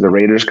game versus the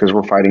Raiders because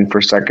we're fighting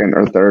for second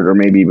or third or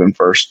maybe even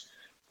first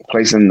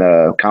place in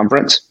the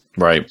conference.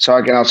 Right. So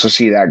I can also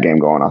see that game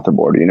going off the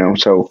board,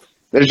 So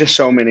there's just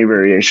so many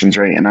variations,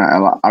 right? And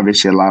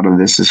obviously a lot of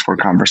this is for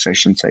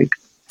conversation's sake.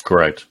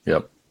 Correct.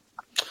 Yep.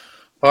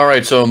 All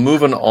right. So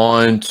moving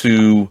on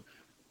to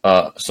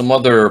some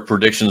other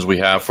predictions we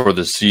have for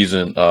the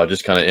season,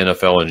 just kind of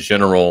NFL in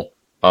general.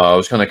 I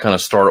was going to kind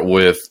of start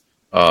with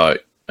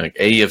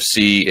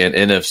AFC and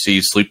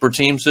NFC sleeper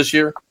teams this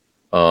year.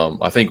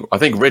 I think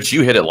Rich,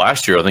 you hit it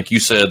last year. I think you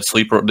said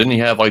sleeper. Didn't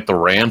you have the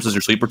Rams as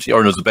your sleeper team,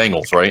 or it was the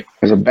Bengals, right?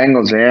 It was the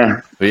Bengals,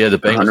 yeah. But yeah, the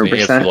Bengals in the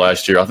AFC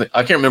last year.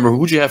 I can't remember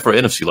who'd you have for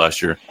NFC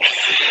last year.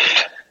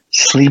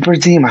 Sleeper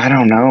team? I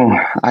don't know.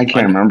 I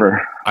can't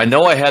remember. I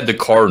know I had the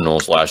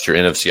Cardinals last year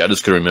NFC. I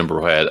just couldn't remember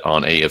who I had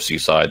on AFC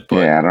side. But,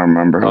 yeah, I don't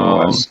remember who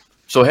it was.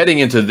 So heading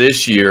into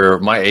this year,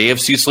 my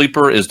AFC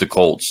sleeper is the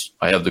Colts.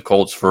 I have the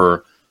Colts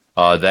for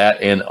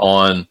that, and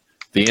on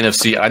the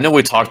NFC, I know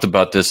we talked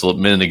about this a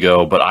minute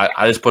ago, but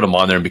I just put them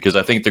on there because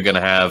I think they're going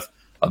to have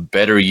a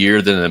better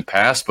year than in the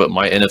past, but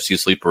my NFC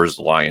sleeper is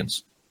the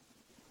Lions.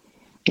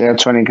 Yeah,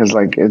 it's funny because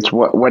it's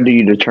what do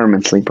you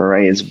determine sleeper,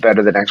 right? Is it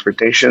better than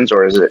expectations,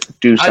 or is it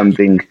do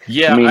something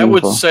meaningful? I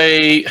would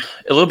say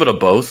a little bit of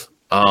both.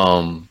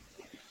 The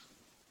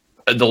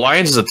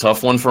Lions is a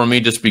tough one for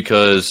me just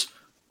because,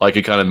 like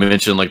you kind of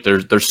mentioned,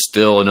 they're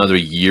still another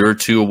year or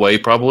two away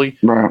probably,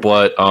 right.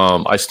 But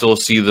I still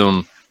see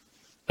them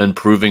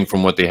improving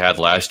from what they had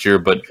last year.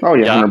 But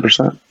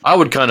 100%. I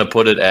would kind of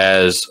put it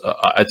as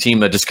a team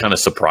that just kind of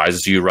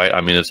surprises you, right?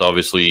 I mean, it's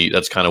obviously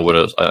that's kind of what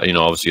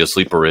obviously a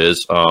sleeper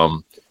is.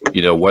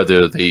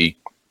 Whether they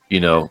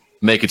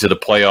make it to the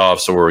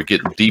playoffs or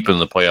get deep in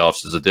the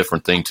playoffs is a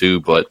different thing too.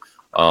 But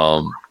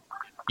I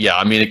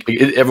mean,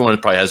 everyone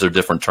probably has their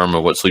different term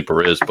of what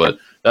sleeper is, but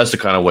that's the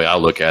kind of way I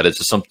look at it. It's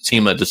just some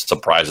team that just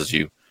surprises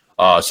you.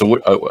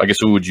 So I guess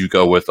who would you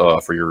go with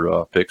for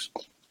your picks?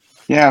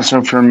 Yeah,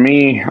 so for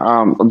me,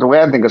 the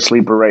way I think of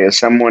sleeper, right, is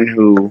someone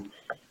who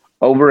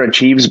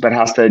overachieves but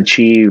has to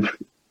achieve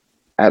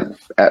at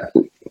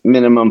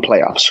minimum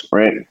playoffs,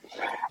 right?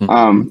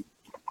 Mm-hmm.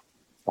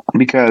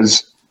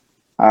 Because,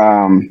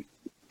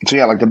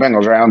 like the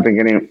Bengals, right? I don't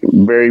think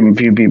very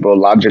few people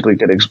logically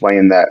could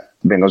explain that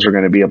Bengals are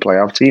going to be a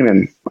playoff team,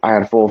 and I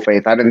had full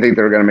faith. I didn't think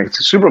they were going to make it to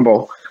the Super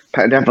Bowl,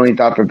 but I definitely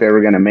thought that they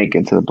were going to make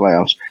it to the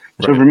playoffs.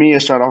 Right. So for me, to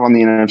start off on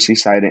the NFC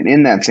side and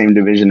in that same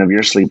division of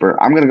your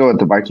sleeper, I'm going to go with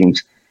the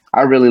Vikings.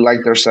 I really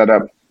like their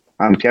setup.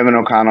 Kevin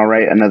O'Connell,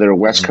 right? Another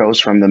West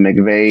Coast from the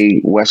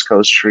McVay West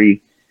Coast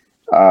tree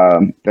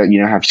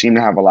that have seemed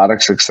to have a lot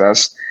of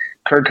success.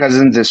 Kirk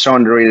Cousins is so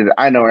underrated.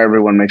 I know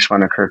everyone makes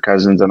fun of Kirk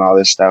Cousins and all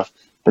this stuff,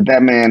 but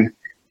that man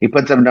He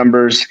puts up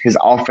numbers. His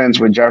offense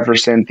with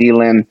Jefferson,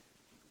 Thielen,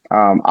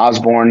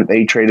 Osborne,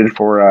 they traded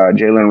for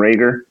Jalen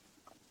Rager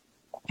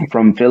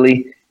from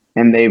Philly.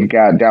 And they've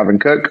got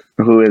Dalvin Cook,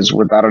 who is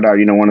without a doubt,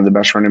 one of the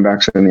best running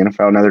backs in the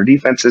NFL. Now, their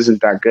defense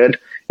isn't that good.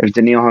 If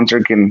Danielle Hunter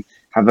can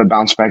have a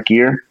bounce back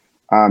year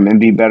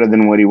and be better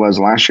than what he was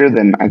last year,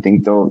 then I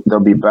think they'll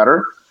be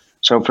better.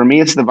 So for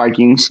me, it's the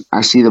Vikings. I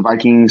see the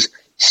Vikings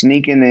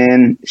sneaking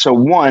in. So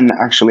one,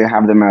 actually, I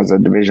have them as a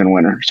division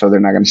winner, so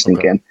they're not going to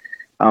sneak in.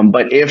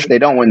 But if they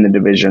don't win the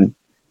division,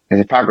 if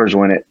the Packers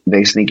win it,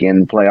 they sneak in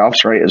the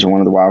playoffs, right, as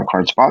one of the wild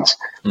card spots.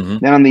 Mm-hmm.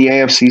 Then on the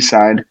AFC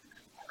side,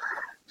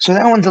 so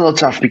that one's a little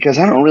tough because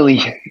I don't really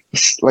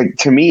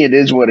to me, it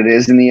is what it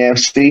is in the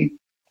AFC.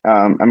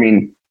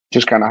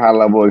 Just kind of high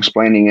level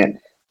explaining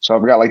it. So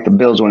I've got the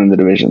Bills winning the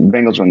division, the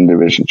Bengals winning the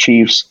division,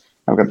 Chiefs.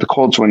 I've got the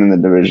Colts winning the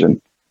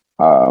division.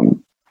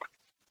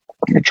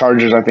 The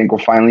Chargers, I think, will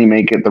finally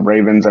make it. The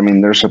Ravens,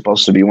 they're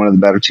supposed to be one of the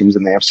better teams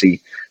in the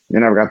AFC.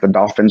 Then I've got the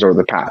Dolphins or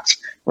the Pats,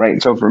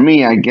 right? So for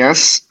me, I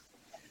guess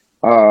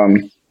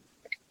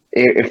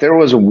if there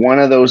was one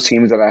of those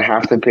teams that I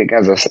have to pick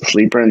as a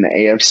sleeper in the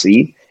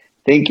AFC,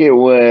 I think it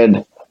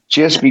would,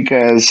 just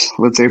because,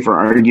 let's say for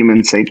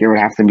argument's sake, it would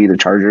have to be the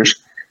Chargers,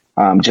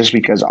 just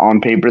because on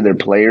paper their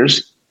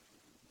players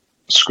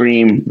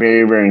scream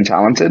very, very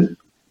talented.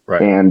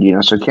 Right.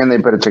 And, so can they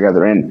put it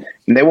together? And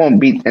they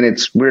won't beat, and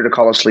it's weird to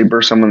call a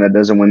sleeper someone that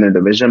doesn't win their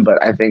division,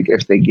 but I think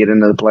if they get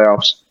into the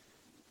playoffs,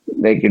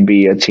 they could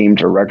be a team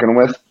to reckon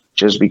with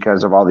just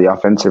because of all the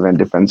offensive and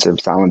defensive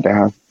talent they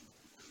have.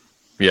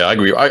 Yeah, I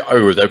agree. I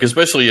agree with that, because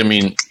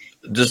especially,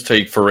 just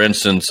take, for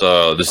instance,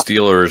 the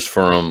Steelers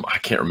from, I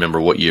can't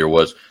remember what year it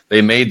was.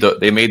 They made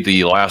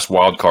the last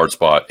wild card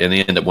spot, and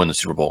they ended up winning the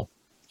Super Bowl.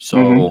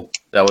 So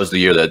that was the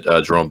year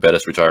that Jerome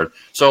Bettis retired.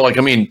 So,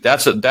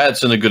 that's a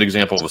good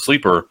example of a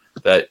sleeper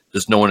that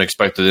just no one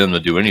expected them to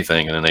do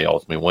anything, and then they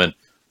ultimately win.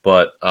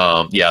 But,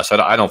 so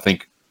I don't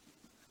think,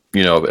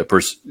 you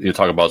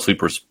talk about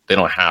sleepers, they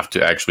don't have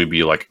to actually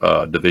be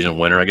a division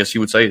winner, I guess you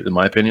would say, in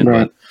my opinion.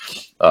 Right.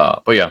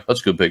 But yeah,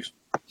 that's good picks.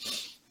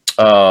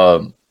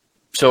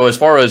 So as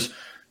far as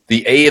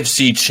the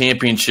AFC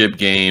Championship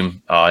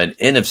game and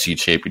NFC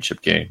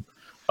Championship game,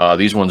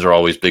 these ones are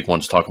always big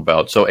ones to talk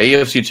about. So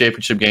AFC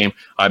Championship game,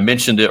 I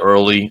mentioned it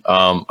early.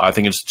 I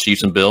think it's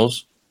Chiefs and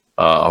Bills.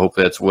 I hope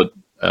that's what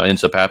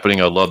ends up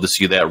happening. I'd love to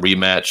see that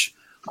rematch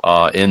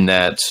in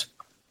that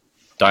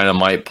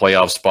dynamite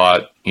playoff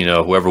spot.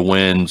 Whoever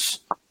wins,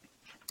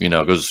 goes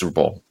to the Super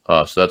Bowl.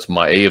 So that's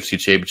my AFC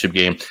Championship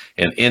game.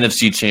 And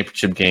NFC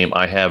Championship game,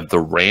 I have the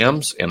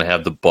Rams and I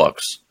have the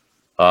Bucks.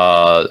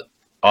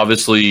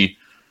 Obviously,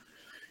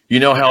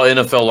 how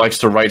NFL likes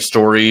to write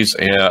stories,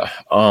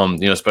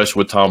 and especially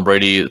with Tom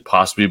Brady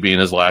possibly being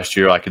his last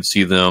year, I could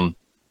see them,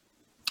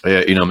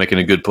 making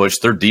a good push.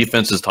 Their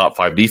defense is top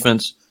 5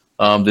 defense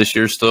this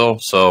year still.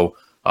 So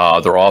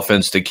their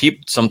offense, they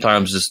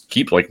sometimes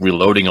keep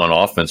reloading on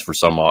offense for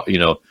some.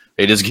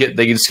 They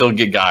can still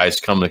get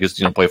guys coming because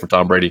play for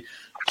Tom Brady.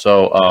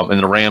 So and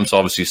the Rams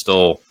obviously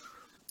still.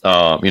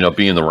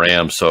 Being the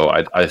Rams, so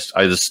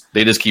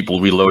they just keep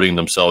reloading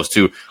themselves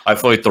too. I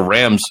feel like the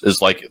Rams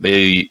is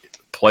they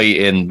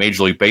play in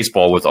Major League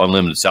Baseball with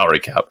unlimited salary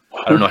cap.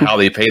 I don't know how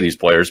they pay these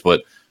players,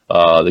 but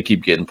they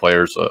keep getting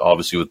players.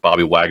 Obviously, with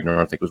Bobby Wagner,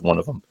 I think was one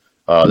of them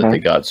that they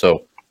got.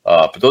 So,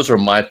 but those are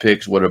my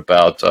picks. What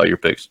about your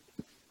picks?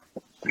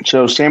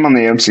 So, same on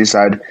the AFC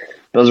side.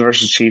 Bills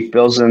versus Chiefs.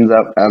 Bills ends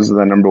up as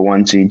the number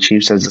 1 seed.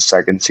 Chiefs as the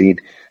 2nd seed.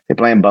 They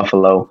play in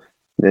Buffalo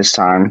this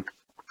time.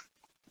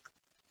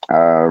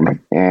 I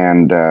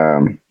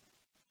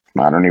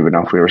don't even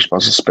know if we were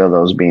supposed to spill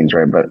those beans,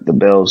 right? But I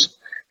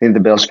think the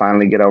Bills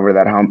finally get over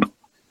that hump.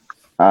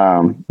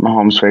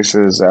 Mahomes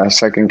faces a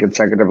 2nd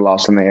consecutive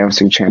loss in the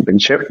AFC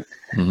Championship.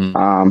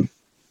 Mm-hmm.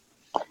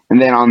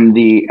 And then on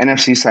the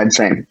NFC side,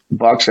 same.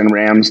 Bucks and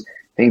Rams.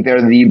 I think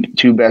they're the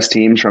 2 best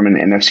teams from an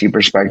NFC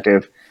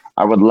perspective.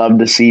 I would love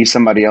to see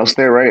somebody else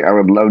there, right? I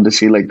would love to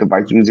see the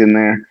Vikings in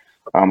there.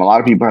 A lot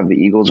of people have the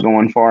Eagles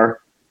going far.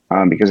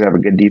 Because they have a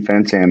good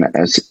defense, and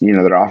as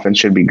their offense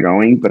should be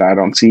growing, but I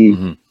don't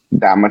see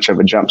that much of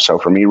a jump. So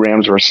for me,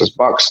 Rams versus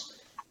Bucks,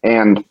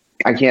 and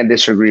I can't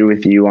disagree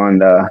with you on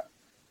the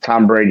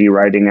Tom Brady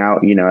riding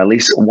out, at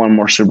least one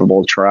more Super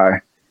Bowl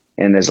try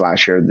in his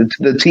last year.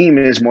 The team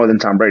is more than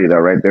Tom Brady, though,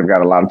 right? They've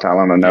got a lot of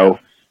talent. I know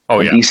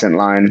a decent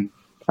line.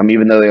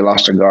 Even though they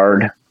lost a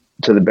guard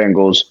to the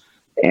Bengals,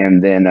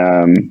 and then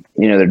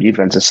their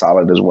defense is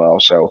solid as well.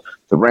 So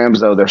the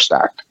Rams, though, they're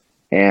stacked.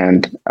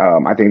 And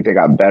I think they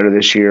got better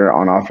this year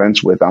on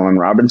offense with Allen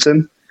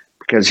Robinson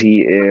because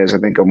he is, I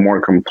think,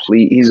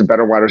 he's a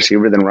better wide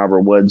receiver than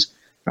Robert Woods,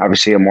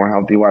 obviously a more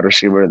healthy wide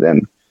receiver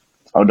than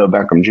Odell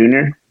Beckham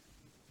Jr.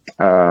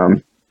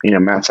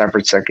 Matt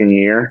Stafford's 2nd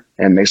year,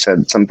 and they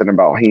said something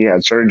about he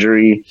had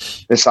surgery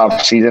this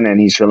offseason and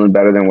he's feeling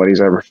better than what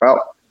he's ever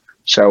felt.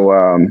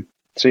 So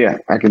yeah,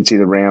 I can see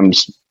the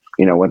Rams,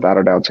 without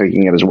a doubt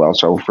taking it as well.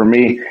 So for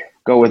me,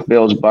 go with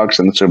Bills, Bucks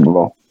in the Super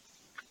Bowl.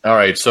 All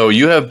right, so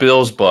you have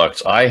Bills,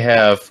 Bucks. I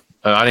have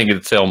I didn't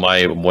get to tell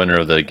my winner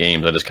of the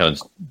games. I just kind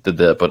of did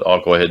that, but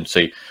I'll go ahead and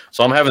say.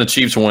 So I'm having the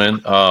Chiefs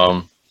win.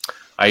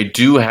 I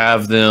do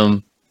have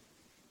them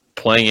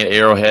playing at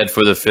Arrowhead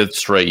for the 5th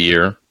straight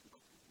year,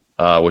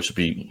 which would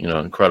be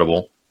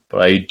incredible.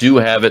 But I do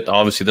have it.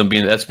 Obviously,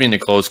 that's being a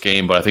close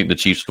game, but I think the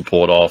Chiefs will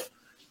pull it off.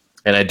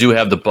 And I do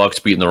have the Bucks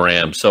beating the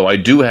Rams. So I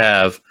do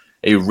have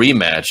a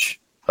rematch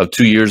of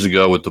 2 years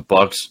ago with the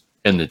Bucks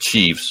and the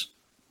Chiefs.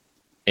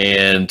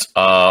 And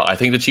I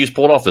think the Chiefs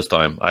pulled off this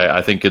time.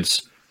 I think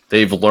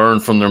they've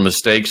learned from their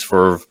mistakes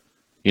for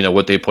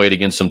what they played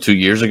against them 2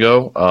 years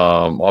ago.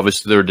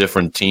 Obviously, they're a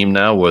different team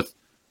now.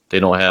 They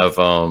don't have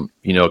kind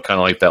of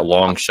like that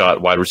long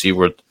shot wide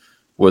receiver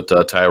with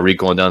Tyreek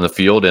going down the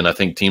field, and I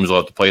think teams will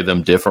have to play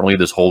them differently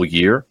this whole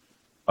year.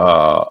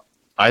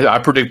 I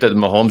predict that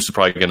Mahomes is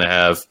probably going to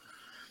have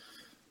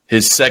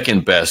his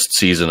second best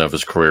season of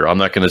his career. I'm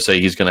not going to say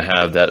he's going to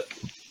have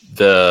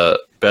the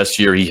best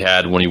year he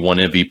had when he won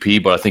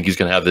MVP, but I think he's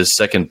going to have his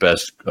second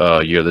best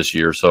year this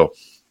year. So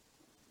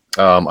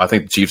I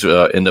think the Chiefs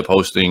end up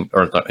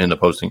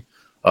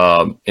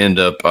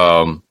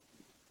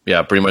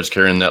pretty much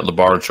carrying that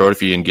LeBron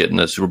trophy and getting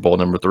the Super Bowl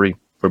number 3.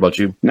 What about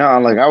you? No,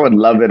 I would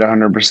love it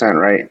 100%,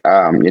 right?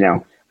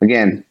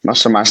 Again,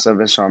 most of my stuff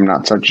is so I'm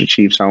not such a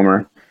Chiefs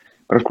homer.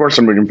 But of course,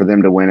 I'm rooting for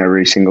them to win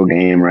every single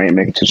game, right?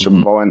 Make it to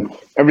Super Bowl. And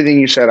everything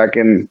you said, I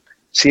can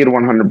see it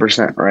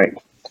 100%, right?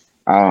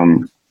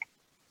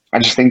 I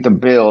just think the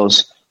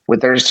Bills,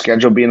 with their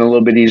schedule being a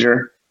little bit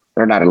easier,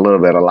 they're not a little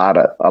bit, a lot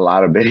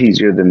of bit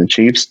easier than the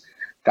Chiefs.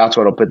 That's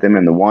what'll put them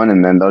in the 1,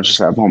 and then they'll just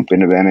have home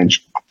field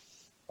advantage.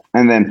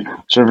 And then,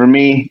 so for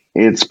me,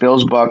 it's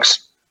Bills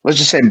Bucks. Let's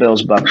just say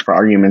Bills Bucks for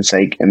argument's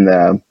sake in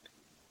the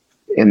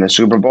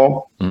Super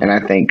Bowl, and I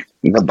think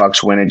the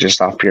Bucks win it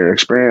just off pure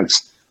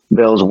experience.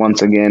 Bills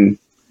once again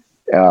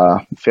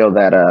feel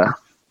that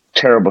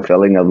terrible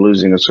feeling of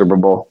losing a Super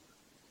Bowl,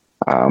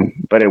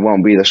 but it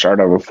won't be the start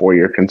of a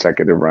 4-year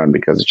consecutive run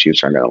because the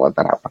Chiefs aren't going to let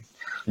that happen.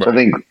 Right. So I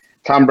think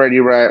Tom Brady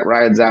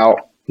rides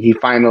out. He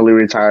finally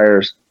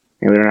retires,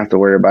 and we don't have to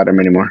worry about him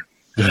anymore.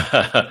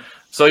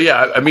 So,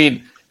 yeah, I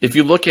mean, if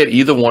you look at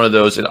either one of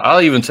those, and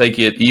I'll even take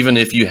it even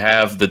if you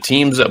have the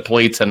teams that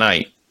play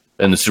tonight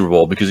in the Super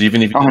Bowl, because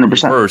even if you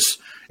 100%. First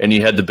and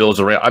you had the Bills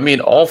around, I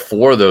mean, all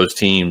 4 of those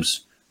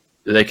teams,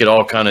 they could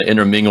all kind of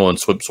intermingle and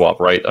swap,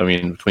 right? I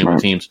mean, between the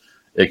teams,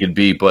 it could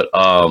be, but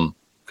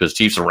because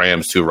Chiefs and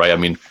Rams too, right? I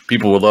mean,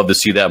 people would love to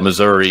see that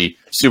Missouri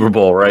Super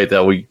Bowl, right?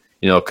 That we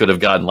could have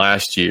gotten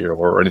last year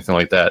or anything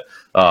like that,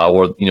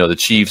 or the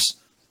Chiefs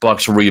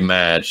Bucks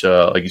rematch,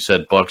 like you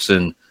said, Bucks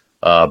and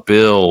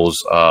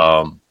Bills,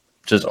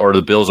 or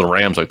the Bills and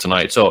Rams like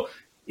tonight. So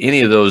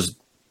any of those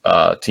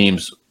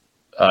teams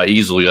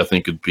easily, I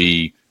think, could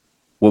be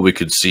what we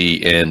could see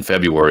in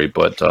February.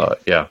 But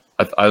yeah.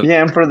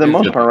 And for the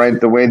most part, right,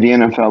 the way the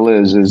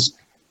NFL is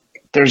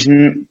there's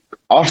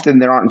often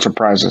there aren't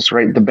surprises,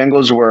 right? The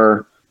Bengals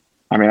were,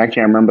 I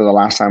can't remember the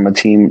last time a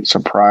team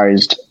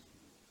surprised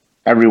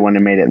everyone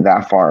and made it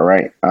that far,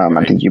 right?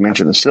 I think you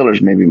mentioned the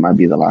Steelers might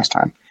be the last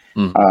time.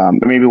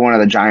 Maybe one of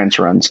the Giants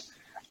runs.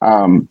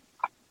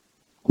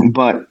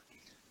 But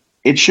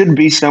it should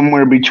be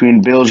somewhere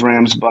between Bills,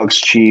 Rams, Bucks,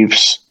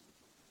 Chiefs.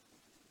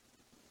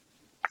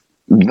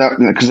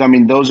 Because,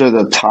 those are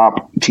the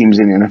top teams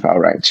in the NFL,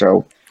 right?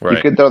 So you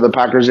could throw the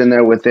Packers in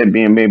there with it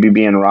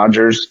being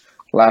Rodgers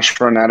last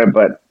run at it,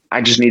 but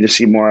I just need to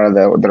see more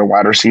of their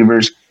wide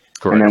receivers.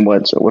 Correct. And then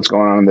what's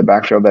going on in the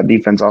backfield. That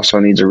defense also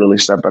needs to really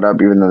step it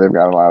up, even though they've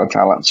got a lot of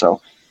talent. So,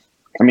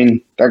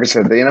 like I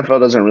said, the NFL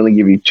doesn't really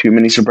give you too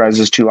many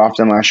surprises too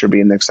often, last year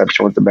being the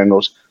exception with the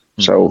Bengals.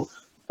 Mm-hmm. So,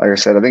 like I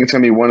said, I think it's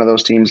going to be one of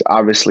those teams.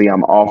 Obviously,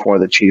 I'm all for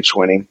the Chiefs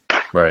winning.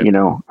 Right.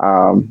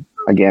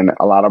 Again,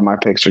 a lot of my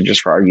picks are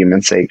just for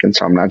argument's sake, and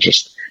so I'm not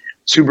just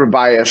super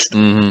biased.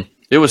 Mm-hmm.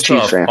 It was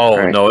Chiefs tough.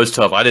 No, it's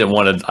tough. I didn't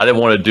want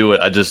to do it.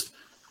 I just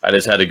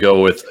had to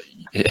go with.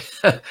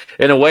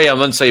 In a way, I'm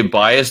going to say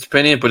biased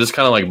opinion, but it's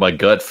kind of like my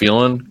gut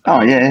feeling.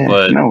 Oh yeah.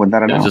 But no,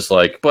 without a doubt. Just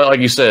but like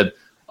you said,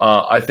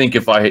 I think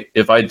if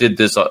I did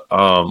this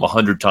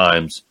 100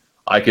 times,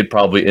 I could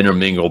probably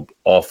intermingle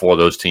all 4 of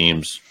those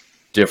teams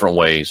different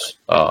ways.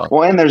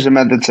 And there's a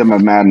method to my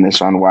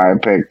madness on why I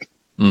picked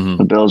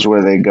the Bills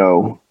where they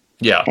go.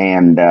 Yeah,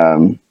 and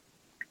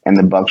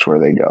the Bucks where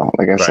they go.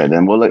 Like I said,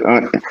 and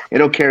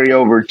it'll carry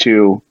over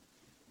to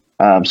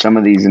some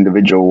of these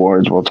individual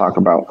awards we'll talk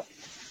about.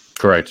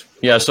 Correct.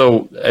 Yeah.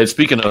 So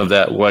speaking of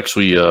that, we'll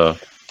actually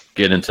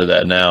get into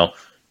that now.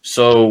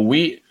 So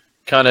we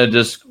kind of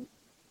just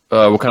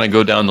we'll kind of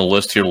go down the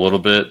list here a little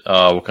bit.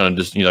 We'll kind of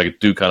just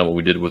do kind of what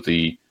we did with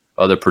the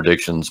other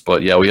predictions.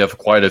 But yeah, we have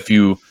quite a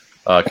few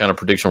kind of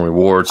prediction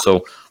rewards.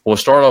 So we'll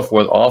start off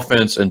with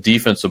offense and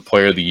defensive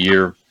player of the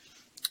year.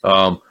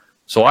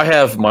 So I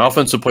have my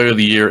offensive player of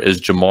the year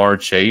is Jamar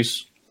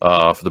Chase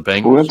for the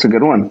Bengals. Oh, that's a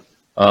good one.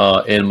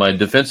 And my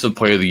defensive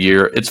player of the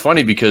year, it's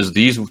funny because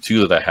these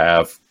 2 that I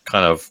have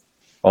kind of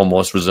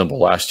almost resemble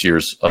last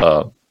year's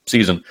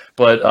season.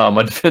 But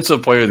my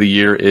defensive player of the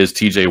year is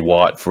T.J.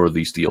 Watt for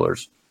the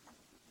Steelers.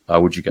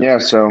 Would you guys? Yeah,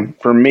 so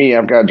for me,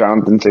 I've got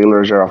Jonathan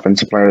Taylor as our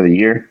offensive player of the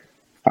year.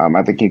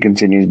 I think he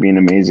continues being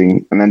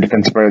amazing. And then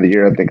defensive player of the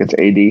year, I think it's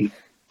AD. I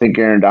think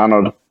Aaron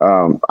Donald,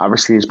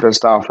 obviously he's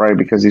pissed off, right,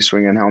 because he's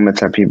swinging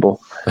helmets at people.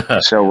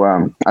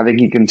 So I think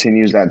he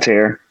continues that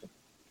tear.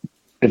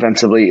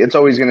 Defensively, it's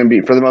always going to be,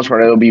 for the most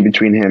part, it'll be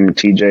between him and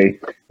TJ,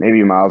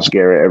 maybe Myles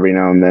Garrett every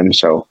now and then.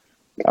 So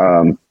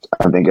I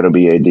think it'll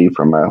be AD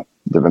from a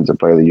defensive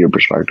player of the year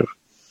perspective.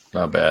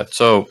 Not bad.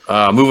 So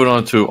moving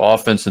on to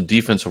offense and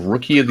defense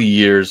rookie of the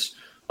years.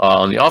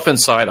 On the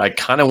offense side, I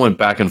kind of went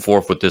back and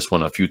forth with this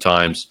one a few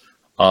times.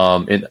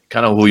 And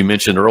kind of who we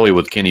mentioned earlier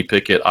with Kenny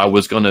Pickett, I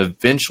was going to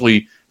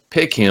eventually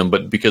pick him,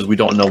 but because we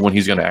don't know when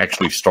he's going to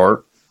actually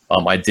start,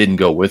 I didn't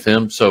go with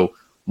him. So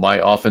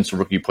my offensive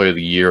rookie player of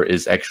the year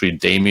is actually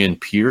Dameon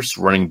Pierce,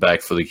 running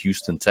back for the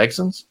Houston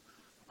Texans.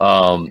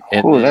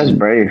 That's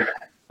brave.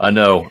 I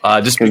know.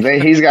 Just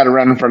because he's got to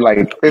run for like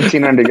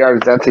 1,500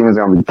 yards. That team is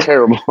going to be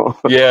terrible.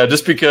 Yeah,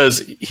 just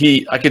because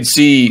I could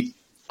see.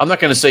 I'm not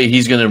going to say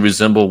he's going to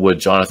resemble what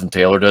Jonathan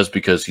Taylor does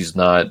because he's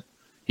not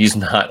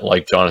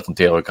like Jonathan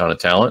Taylor kind of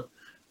talent.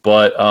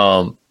 But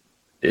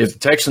if the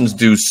Texans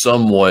do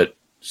somewhat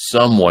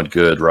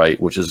good,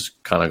 right, which is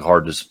kind of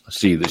hard to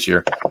see this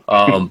year,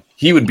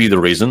 he would be the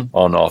reason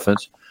on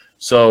offense.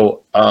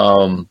 So,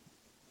 yeah,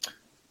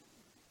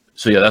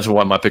 that's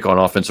why my pick on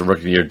offensive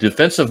rookie of the year.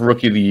 Defensive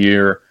rookie of the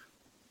year,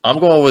 I'm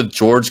going with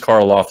George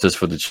Karlaftis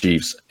for the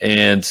Chiefs.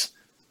 And,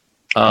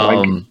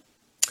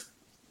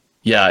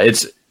 yeah,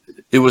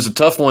 it was a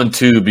tough one,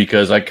 too,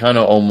 because I kind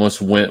of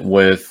almost went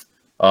with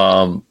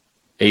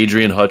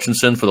Adrian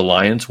Hutchinson for the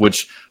Lions,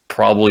 which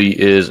probably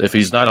is, if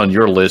he's not on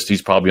your list,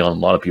 he's probably on a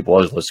lot of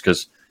people's lists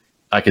because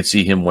I could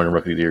see him winning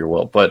rookie of the year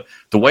well. But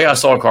the way I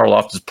saw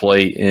Karlaftis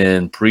play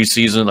in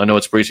preseason, I know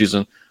it's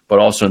preseason, but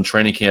also in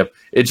training camp,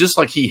 it's just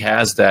like he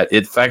has that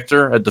it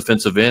factor at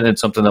defensive end. It's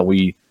something that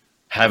we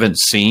haven't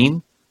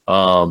seen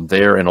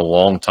there in a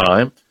long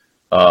time,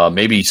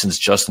 maybe since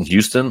Justin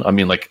Houston. I'm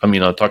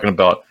talking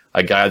about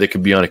a guy that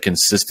could be on a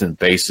consistent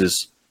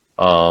basis,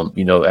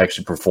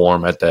 actually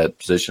perform at that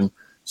position.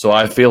 So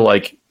I feel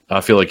like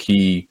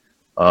he,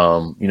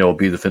 will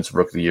be the defensive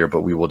rookie of the year,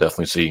 but we will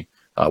definitely see.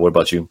 What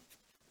about you?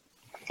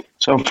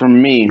 So for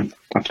me,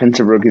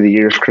 offensive rookie of the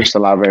year is Chris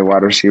Olave,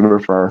 wide receiver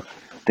for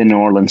the New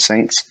Orleans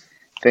Saints.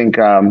 I think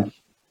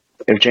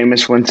if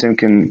Jameis Winston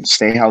can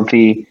stay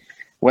healthy,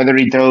 whether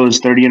he throws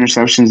 30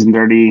 interceptions and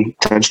 30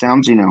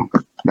 touchdowns,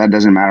 that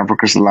doesn't matter for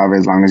Chris Olave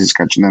as long as he's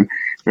catching them.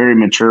 Very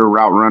mature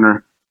route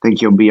runner. I think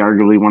he'll be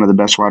arguably one of the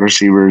best wide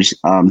receivers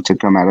to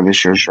come out of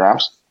this year's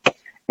drafts.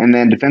 And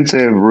then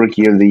defensive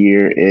rookie of the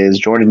year is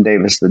Jordan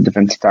Davis, the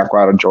defensive tackle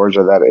out of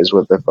Georgia that is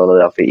with the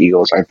Philadelphia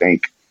Eagles. I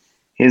think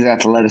his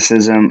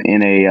athleticism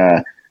in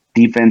a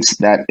defense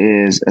that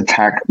is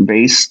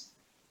attack-based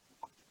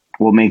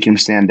will make him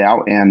stand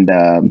out.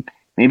 And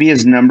maybe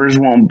his numbers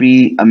won't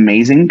be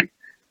amazing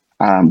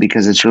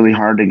because it's really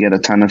hard to get a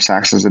ton of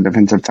sacks as a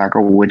defensive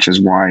tackle, which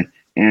is why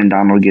Aaron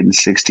Donald getting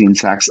 16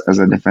 sacks as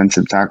a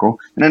defensive tackle.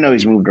 And I know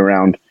he's moved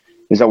around.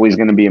 He's always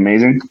going to be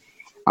amazing.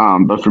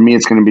 But for me,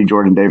 it's going to be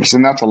Jordan Davis.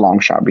 And that's a long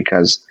shot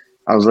because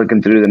I was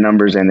looking through the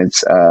numbers, and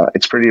it's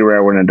pretty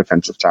rare when a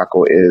defensive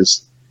tackle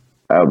is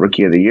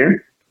rookie of the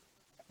year.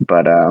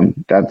 But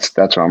that's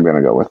what I'm going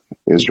to go with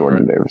is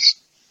Jordan Davis.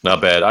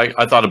 Not bad.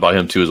 I thought about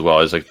him too as well.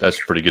 I was like, that's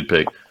a pretty good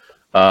pick.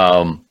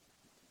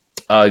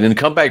 Then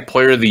comeback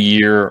player of the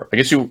year. I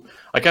guess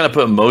I kind of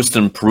put most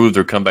improved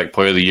or comeback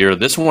player of the year.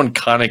 This one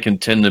kind of can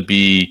tend to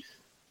be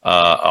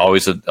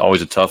always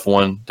a tough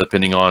one,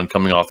 depending on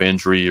coming off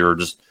injury or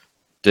just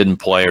didn't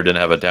play or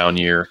didn't have a down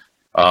year.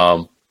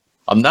 I'm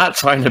not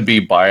trying to be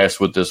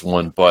biased with this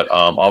one, but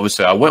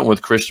obviously I went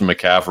with Christian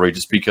McCaffrey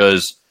just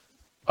because,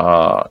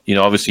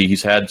 obviously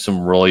he's had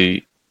some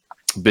really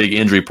big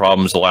injury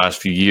problems the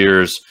last few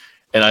years,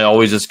 and I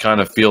always just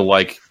kind of feel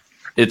like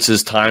it's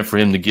his time for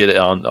him to get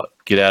out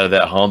of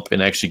that hump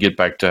and actually get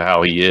back to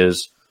how he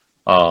is,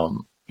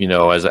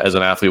 as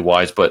an athlete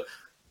wise. But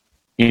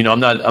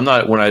I'm not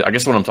I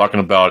guess what I'm talking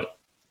about,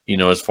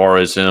 as far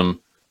as him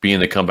being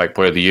the comeback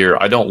player of the year,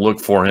 I don't look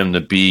for him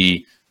to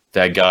be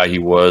that guy he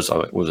was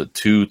it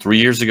 2-3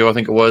 years ago, I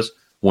think it was,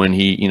 when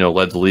he,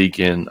 led the league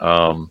in,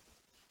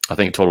 I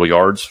think, total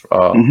yards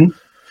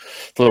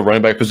for the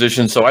running back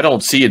position. So I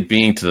don't see it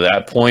being to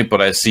that point,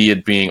 but I see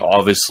it being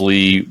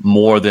obviously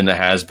more than it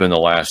has been the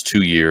last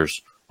 2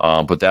 years.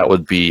 But that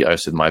would be, I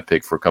said, my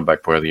pick for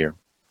comeback player of the year.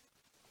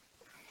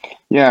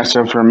 Yeah,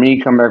 so for me,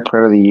 comeback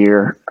player of the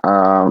year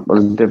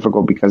was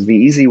difficult because the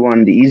easy,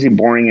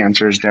 boring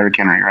answer is Derrick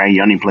Henry, right?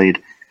 He only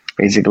played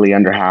basically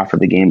under half of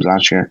the games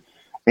last year.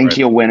 I think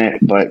he'll win it,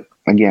 but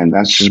again,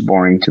 that's just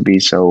boring to be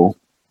so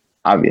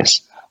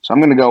obvious. So I'm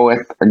going to go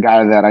with a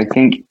guy that I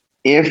think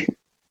if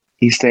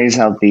he stays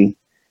healthy,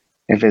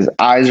 if his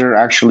eyes are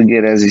actually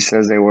good as he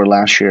says they were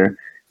last year,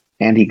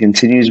 and he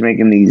continues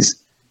making these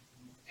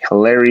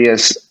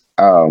hilarious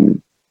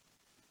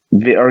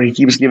or he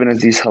keeps giving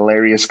us these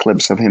hilarious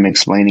clips of him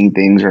explaining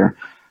things or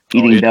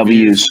eating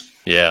W's.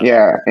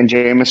 Yeah, and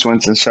Jameis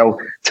Winston. So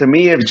to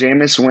me, if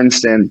Jameis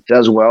Winston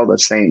does well, the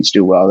Saints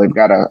do well. They've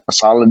got a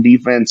solid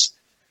defense.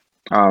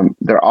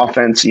 Their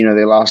offense,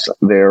 they lost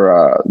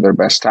their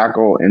best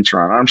tackle in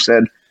Teron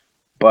Armstead,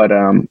 but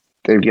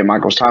they get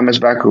Michael Thomas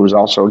back, who was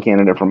also a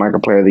candidate for Michael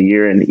Player of the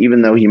Year. And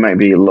even though he might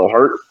be a little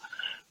hurt,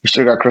 you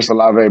still got Chris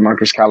Olave,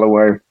 Marcus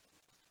Callaway,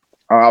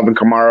 Alvin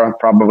Kamara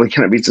probably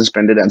going to be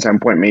suspended at some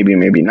point,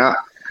 maybe not.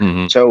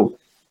 Mm-hmm. So,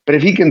 but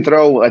if he can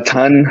throw a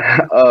ton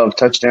of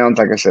touchdowns,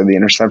 like I said, the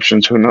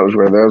interceptions, who knows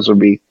where those will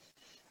be?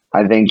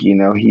 I think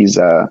he's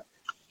an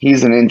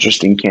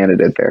interesting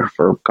candidate there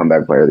for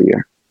comeback player of the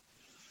year.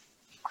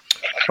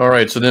 All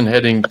right, so then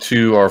heading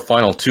to our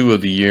final two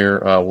of the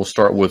year, we'll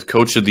start with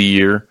Coach of the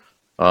Year,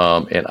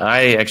 and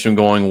I actually am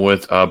going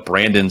with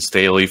Brandon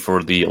Staley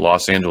for the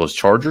Los Angeles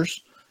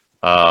Chargers.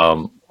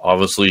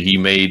 Obviously, he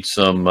made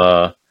some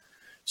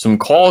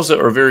calls that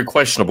were very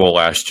questionable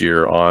last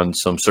year on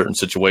some certain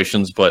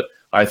situations, but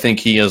I think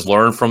he has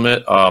learned from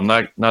it. I'm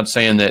not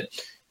saying that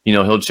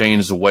he'll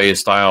change the way,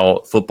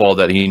 style football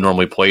that he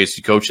normally plays,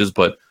 he coaches,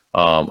 but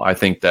I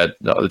think that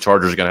the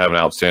Chargers are going to have an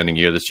outstanding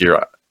year this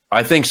year.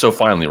 I think so.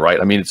 Finally,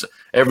 right? I mean, it's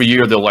every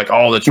year they're like,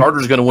 "Oh, the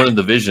Chargers are going to win a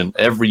division,"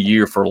 every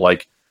year for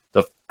like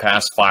the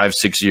past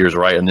 5-6 years,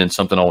 right? And then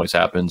something always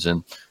happens,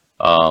 and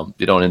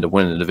they don't end up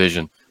winning the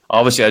division.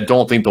 Obviously, I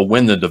don't think they'll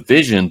win the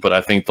division, but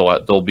I think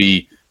they'll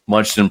be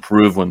much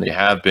improved when they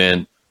have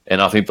been,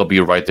 and I think they'll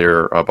be right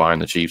there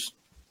behind the Chiefs.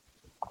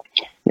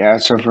 Yeah,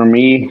 so for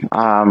me,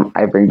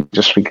 I think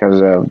just because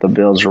of the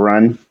Bills'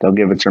 run, they'll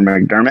give it to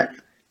McDermott,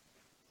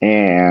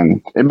 and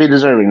it'd be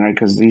deserving, right?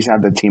 Because he's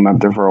had the team up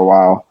there for a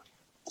while.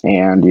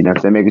 And,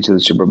 if they make it to the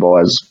Super Bowl,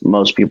 as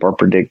most people are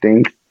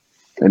predicting,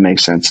 it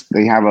makes sense.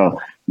 They have a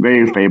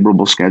very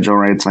favorable schedule,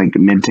 right? It's like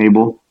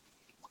mid-table.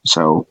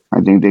 So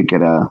I think they could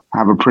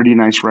have a pretty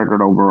nice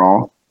record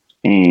overall.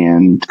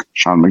 And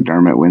Sean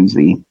McDermott wins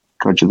the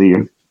Coach of the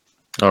Year.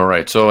 All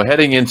right. So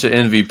heading into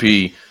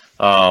MVP,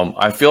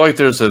 I feel like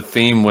there's a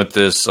theme with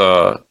this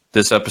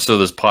episode of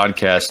this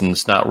podcast, and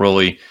it's not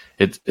really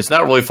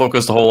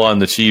focused a whole lot on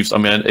the Chiefs. I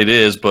mean, it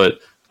is, but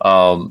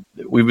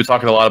we've been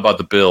talking a lot about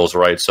the Bills,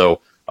 right? So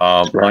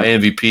my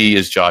MVP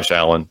is Josh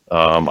Allen.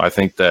 I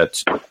think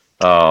that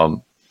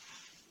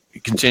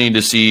continue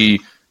to see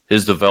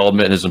his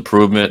development and his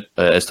improvement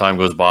as time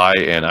goes by,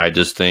 and I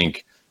just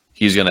think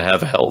he's going to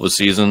have a hell of a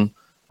season.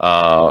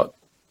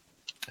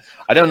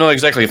 I don't know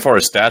exactly as far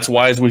as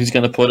stats-wise what he's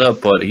going to put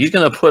up, but he's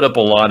going to put up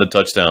a lot of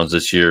touchdowns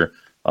this year.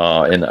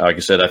 And like I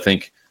said, I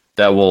think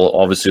that will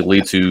obviously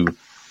lead to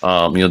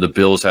the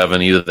Bills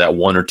having either that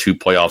 1 or 2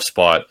 playoff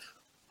spot,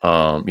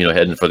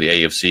 heading for the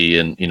AFC.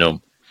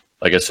 And,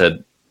 like I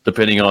said,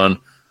 depending on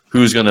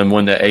who's going to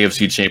win that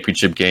AFC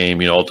championship game,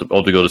 to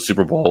go to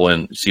Super Bowl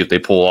and see if they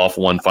pull off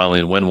one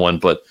finally and win one.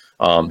 But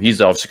he's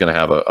obviously going to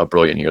have a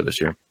brilliant year this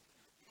year.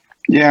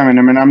 Yeah, I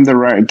mean, I'm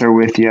right there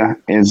with you.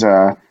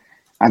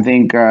 I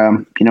think,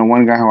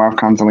 one guy who I've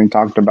constantly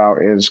talked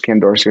about is Ken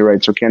Dorsey,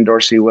 right? So Ken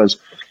Dorsey was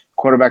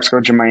quarterbacks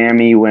coach in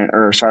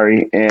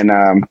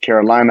in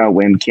Carolina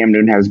when Cam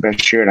Newton had his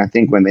best year, and I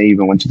think when they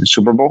even went to the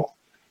Super Bowl.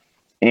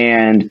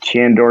 And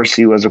Ken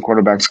Dorsey was a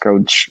quarterbacks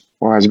coach,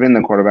 or has been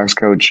the quarterbacks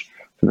coach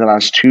for the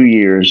last 2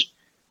 years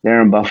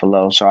there in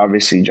Buffalo. So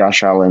obviously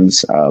Josh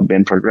Allen's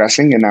been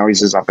progressing, and now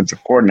he's his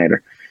offensive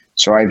coordinator.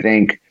 So I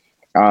think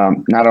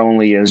not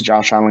only is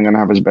Josh Allen going to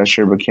have his best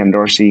year, but Ken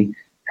Dorsey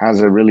has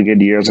a really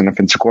good year as an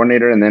offensive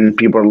coordinator. And then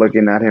people are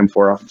looking at him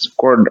for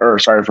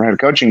for head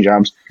coaching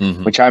jobs,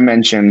 which I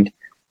mentioned,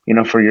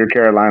 for your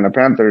Carolina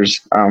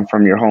Panthers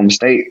from your home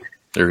state.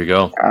 There you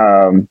go.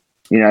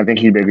 I think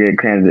he'd be a great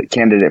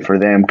candidate for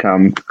them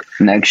come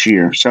next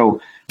year. So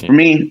for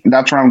me,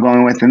 that's where I'm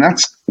going with. And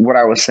that's what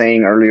I was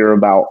saying earlier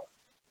about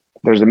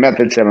there's a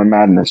method to the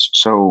madness.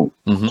 So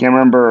can't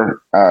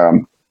remember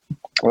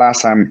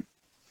last time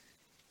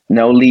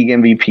no league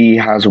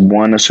MVP has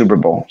won a Super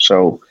Bowl.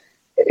 So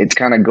it's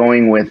kind of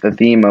going with the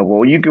theme of,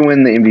 well, you can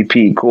win the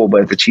MVP, cool,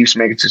 but if the Chiefs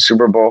make it to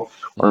Super Bowl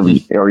or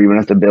even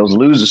if the Bills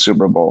lose the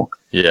Super Bowl,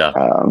 that's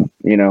kind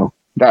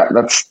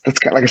of,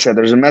 like I said,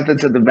 there's a method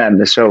to the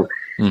madness. So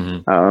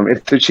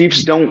if the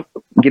Chiefs don't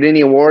get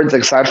any awards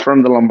aside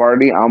from the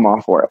Lombardi, I'm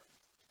all for it.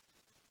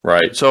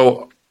 Right.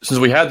 So since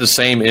we had the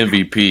same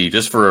MVP,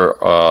 just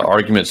for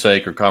argument's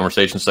sake or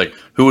conversation's sake,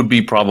 who would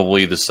be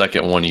probably the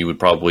second one you would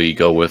probably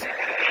go with?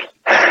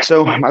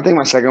 So I think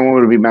my second one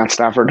would be Matt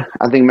Stafford.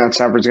 I think Matt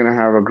Stafford's going to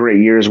have a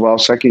great year as well.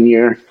 Second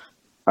year,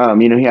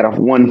 he had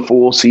one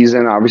full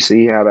season.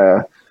 Obviously,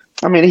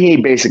 he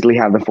basically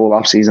had the full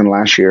off season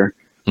last year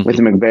with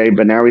McVay,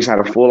 but now he's had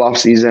a full off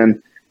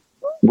season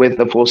with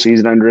the full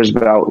season under his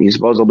belt. He's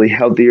supposedly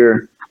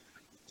healthier.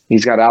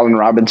 He's got Allen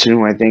Robinson,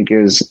 who I think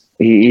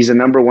he's a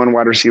number one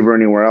wide receiver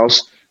anywhere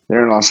else.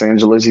 There in Los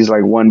Angeles, he's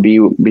like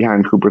 1B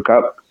behind Cooper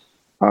Kupp.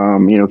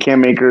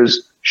 Cam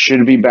Akers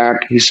should be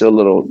back. He's still a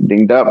little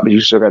dinged up, but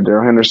you still got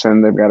Darrell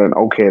Henderson. They've got an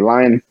okay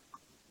line.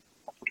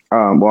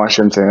 I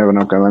shouldn't say they have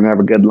an okay line. They have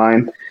a good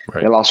line.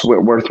 Right. They lost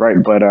Whitworth,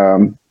 right? But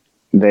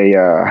they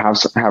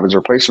have his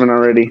replacement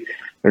already.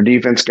 Their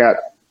defense got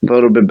a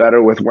little bit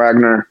better with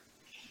Wagner.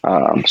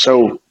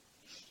 So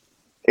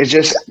it's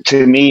just,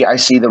 to me, I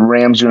see the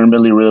Rams doing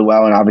really, really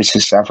well, and obviously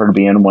Stafford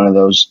being one of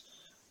those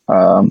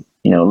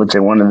let's say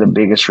one of the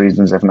biggest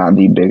reasons, if not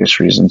the biggest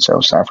reason.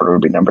 So Stafford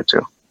would be number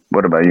 2.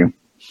 What about you?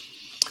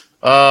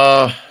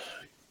 Man,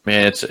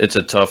 it's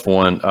a tough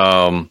one.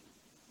 And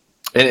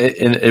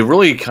it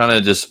really kind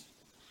of just,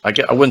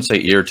 I wouldn't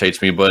say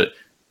irritates me, but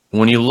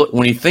when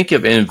you think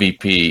of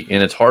MVP,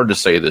 and it's hard to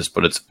say this,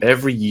 but it's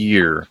every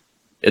year,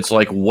 it's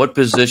like what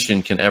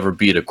position can ever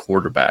beat a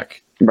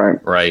quarterback?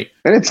 Right.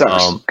 And it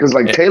sucks because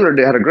Taylor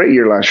had a great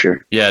year last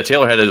year. Yeah,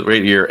 Taylor had a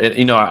great year,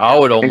 and I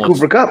would almost and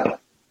Cooper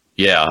Kupp.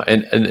 Yeah,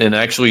 and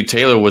actually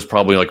Taylor was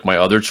probably like my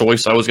other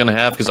choice I was going to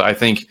have because I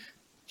think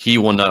he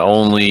will not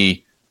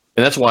only,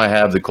 and that's why I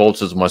have the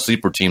Colts as my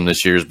sleeper team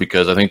this year, is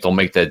because I think they'll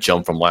make that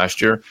jump from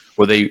last year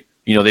where they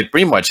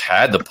pretty much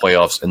had the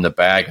playoffs in the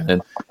bag, and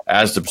then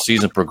as the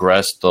season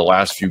progressed, the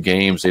last few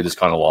games they just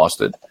kind of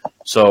lost it.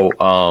 So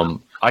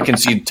I can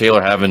see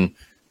Taylor having,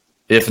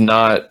 if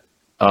not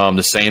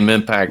the same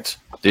impact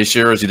this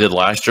year as he did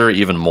last year,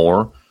 even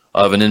more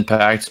of an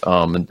impact.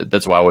 And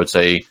that's why I would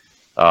say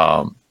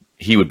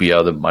he would be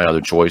my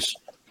other choice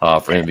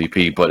for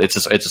MVP. But it's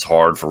just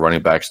hard for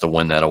running backs to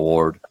win that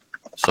award.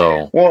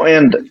 So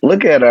and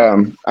look at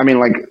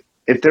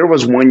if there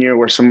was one year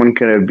where someone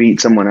could have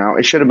beat someone out,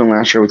 it should have been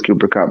last year with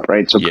Cooper Kupp,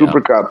 right? So Cooper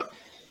Kupp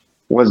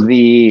was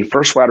the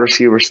first wide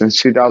receiver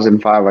since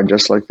 2005. I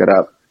just looked it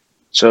up.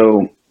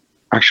 So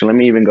actually, let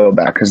me even go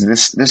back because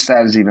this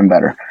stat is even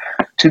better.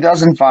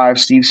 2005,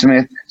 Steve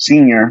Smith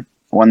Sr.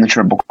 won the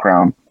Triple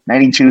Crown.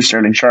 92,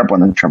 Sterling Sharp won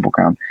the Triple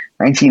Crown.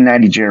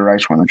 1990, Jerry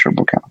Rice won the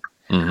Triple Crown.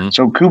 Mm-hmm.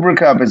 So Cooper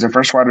Kupp is the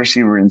first wide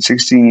receiver in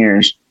 16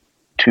 years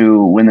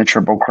to win the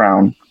Triple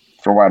Crown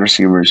for wide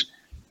receivers.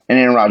 And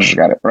Aaron Rodgers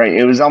got it, right?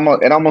 It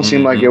almost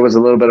seemed like it was a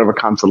little bit of a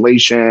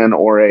consolation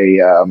or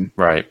it's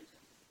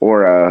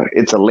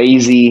a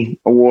lazy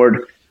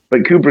award.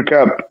 But Cooper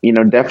Kupp,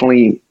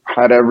 definitely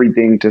had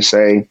everything to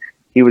say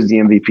he was the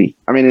MVP.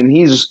 I mean, and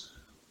he's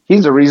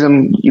the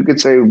reason you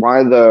could say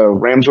why the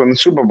Rams won the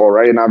Super Bowl,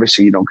 right? And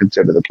obviously you don't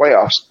consider the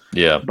playoffs.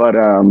 Yeah. But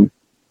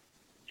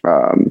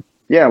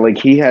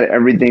he had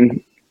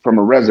everything from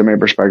a resume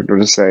perspective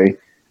to say.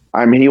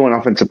 I mean, he won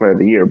Offensive Player of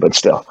the Year, but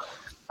still.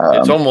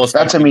 It's almost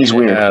that's like he's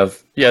weird.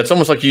 It's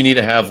almost like you need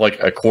to have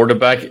like a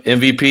quarterback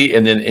MVP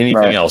and then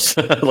anything else.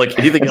 Like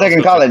anything it's else. Like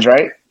in college,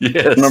 right?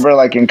 Yes. Remember,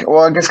 I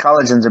guess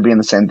college ends up being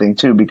the same thing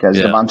too because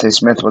Devontae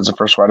Smith was the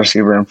first wide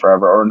receiver in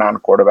forever, or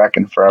non-quarterback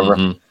in forever.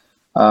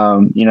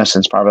 Mm-hmm.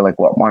 Since probably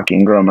Mark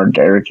Ingram or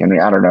Derrick Henry,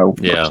 I don't know,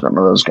 some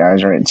of those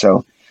guys, right?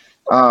 So,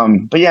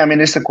 but yeah, I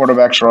mean, it's the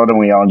quarterback's world, and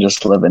we all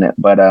just live in it.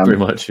 But pretty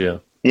much, yeah.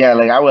 Yeah,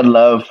 I would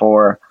love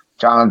for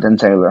Jonathan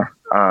Taylor.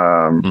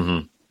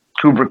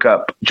 Cooper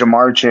Kupp,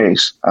 Jamar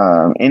Chase,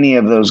 any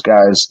of those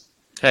guys.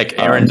 Heck,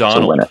 Aaron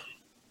Donald. To win it.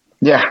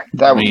 Yeah,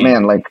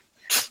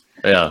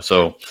 Yeah,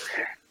 so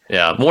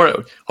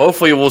more.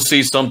 Hopefully, we'll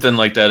see something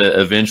like that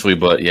eventually.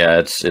 But yeah,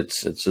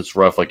 it's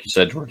rough, like you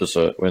said, just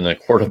in the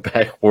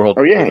quarterback world.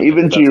 Oh yeah,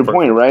 even to your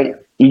point, right?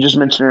 You just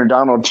mentioned Aaron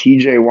Donald.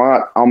 T.J.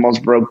 Watt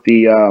almost broke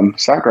the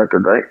sack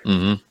record, right?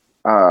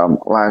 Mm-hmm.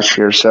 Last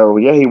year. So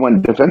yeah, he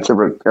won defensive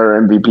or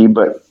MVP,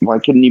 but why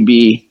couldn't he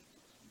be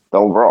the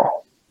overall?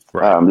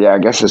 Right. I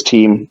guess his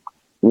team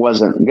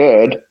wasn't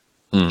good.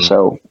 Mm-hmm.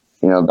 So,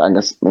 I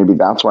guess maybe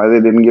that's why they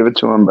didn't give it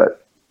to him.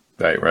 But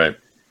Right.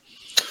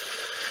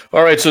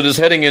 All right, so just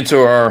heading into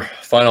our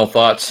final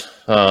thoughts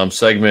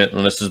segment,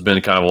 and this has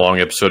been kind of a long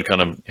episode,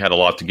 kind of had a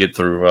lot to get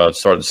through to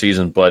start the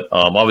season. But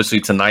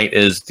obviously tonight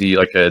is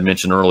like I had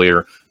mentioned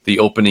earlier, the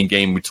opening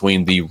game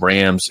between the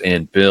Rams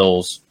and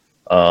Bills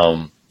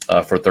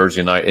for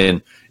Thursday night.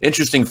 And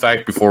interesting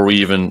fact before we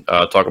even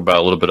talk about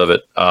a little bit of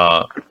it,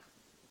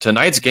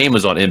 tonight's game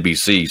is on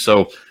NBC.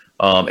 So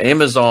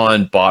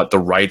Amazon bought the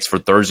rights for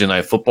Thursday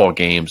night football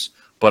games,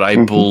 but I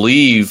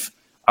believe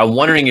I'm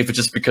wondering if it's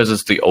just because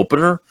it's the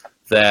opener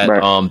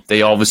that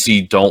they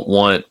obviously don't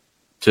want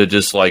to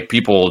just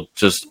people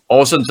just all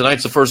of a sudden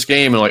tonight's the first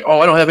game and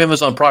I don't have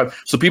Amazon Prime.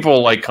 So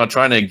people are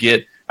trying to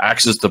get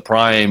access to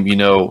Prime,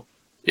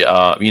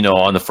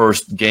 on the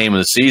first game of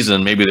the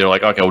season. Maybe they're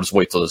like, okay, we'll just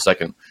wait till the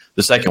second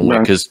week.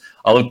 Because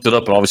I looked it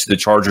up and obviously the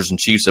Chargers and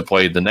Chiefs that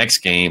played the next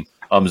game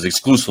is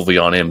exclusively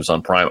on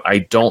Amazon Prime. I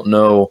don't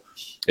know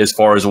as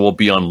far as it will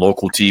be on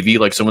local TV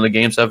like some of the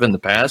games have in the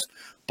past,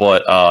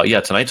 but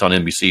tonight's on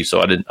NBC. So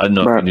I didn't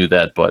know if you knew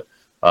that, but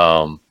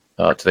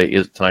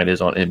tonight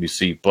is on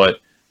NBC. But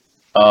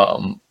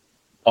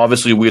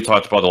obviously we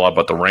talked about a lot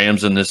about the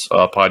Rams in this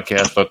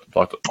podcast.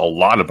 Talked a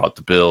lot about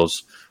the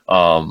Bills,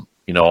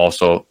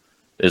 also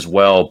as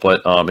well.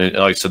 But like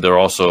I said, there are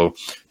also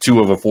 2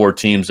 of the 4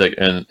 teams that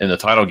in the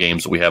title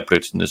games that we have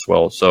pitched in as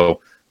well.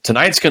 So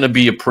tonight's going to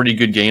be a pretty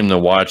good game to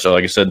watch.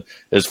 Like I said,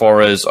 as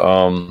far as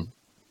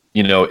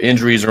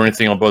injuries or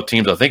anything on both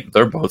teams, I think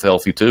they're both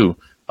healthy too,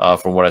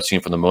 from what I've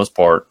seen for the most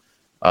part.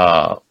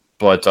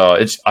 But I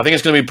think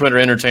it's going to be a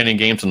pretty entertaining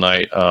game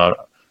tonight. Don't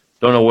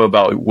know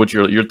what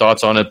your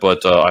thoughts on it,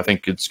 but I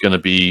think it's going to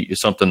be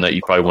something that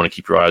you probably want to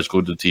keep your eyes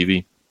glued to the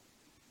TV.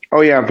 Oh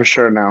yeah, for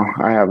sure. Now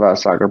I have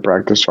soccer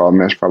practice, so I'll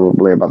miss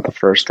probably about the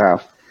first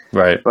half.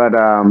 Right. But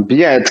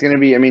yeah, it's going to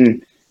be. I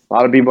mean, a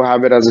lot of people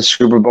have it as a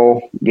Super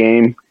Bowl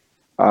game.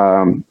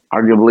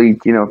 Arguably,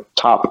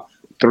 top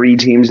 3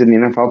 teams in the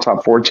NFL,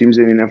 top 4 teams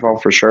in the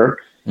NFL for sure.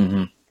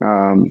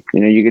 Mm-hmm.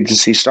 You get to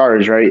see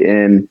stars, right?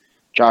 In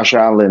Josh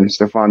Allen,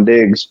 Stephon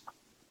Diggs,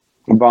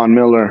 Von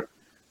Miller.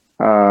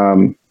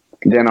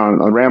 Then on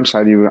the Rams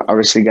side, you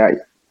obviously got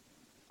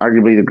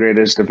arguably the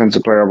greatest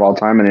defensive player of all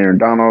time in Aaron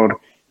Donald,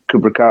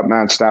 Cooper Kupp,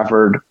 Matt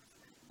Stafford,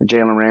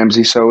 Jalen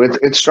Ramsey. So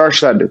it's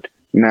star-studded.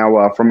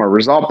 Now, from a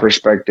result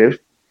perspective,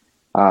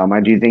 I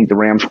do think the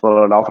Rams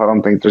pull it off. I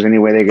don't think there's any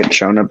way they get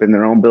shown up in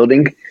their own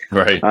building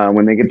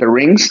when they get the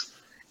rings.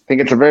 I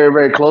think it's a very,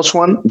 very close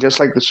one, just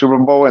like the Super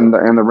Bowl, and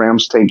the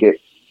Rams take it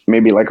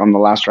maybe like on the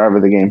last drive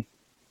of the game.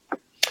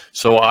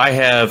 So I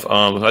have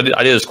I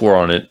did a score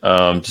on it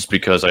just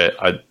because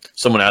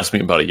someone asked me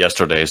about it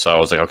yesterday, so I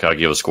was like, okay, I'll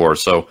give a score.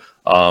 So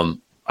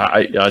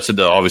I said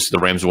that obviously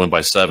the Rams win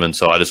by 7,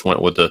 so I just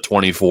went with the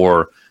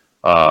 24,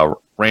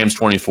 Rams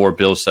 24,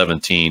 Bills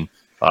 17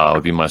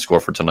 would be my score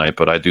for tonight.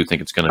 But I do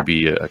think it's going to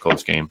be a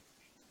close game.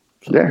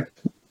 So.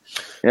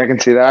 Yeah, I can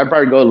see that. I'd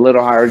probably go a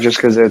little higher just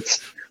because it's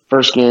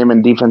first game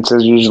and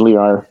defenses usually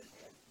are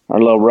a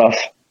little rough.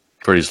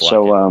 Pretty slack.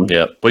 So,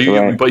 yeah.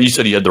 But you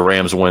said you had the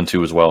Rams win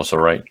too as well, so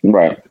right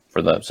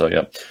for that. So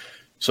yeah.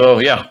 So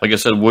yeah, like I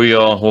said,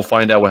 we'll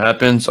find out what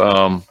happens.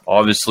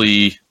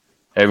 Obviously,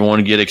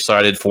 everyone get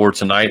excited for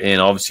tonight,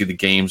 and obviously the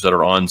games that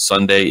are on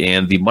Sunday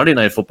and the Monday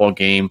Night Football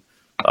game,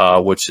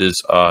 which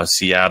is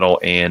Seattle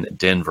and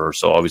Denver.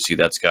 So obviously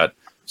that's got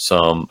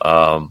some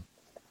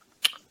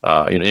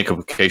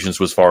implications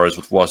as far as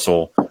with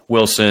Russell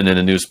Wilson in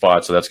a new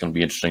spot. So that's going to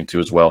be interesting too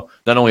as well.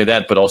 Not only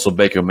that, but also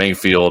Baker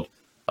Mayfield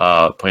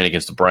playing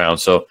against the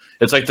Browns. So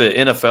it's like the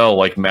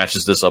NFL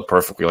matches this up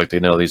perfectly. Like they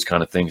know these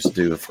kind of things to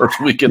do the first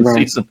week of the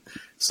season.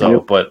 So,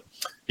 but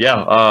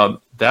yeah,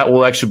 that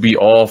will actually be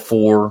all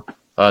for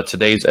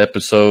today's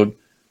episode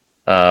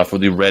for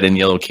the Red and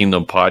Yellow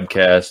Kingdom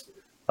podcast.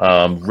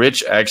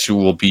 Rich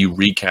actually will be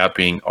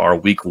recapping our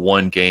week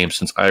 1 game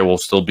since I will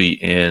still be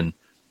in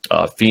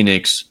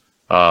Phoenix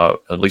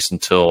at least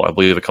until I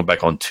believe I come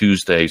back on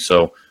Tuesday.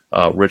 So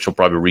Rich will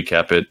probably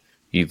recap it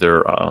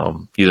either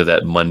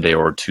that Monday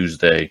or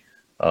Tuesday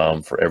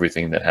for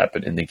everything that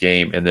happened in the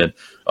game. And then,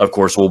 of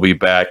course, we'll be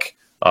back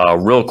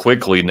real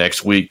quickly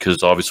next week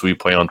because obviously we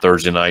play on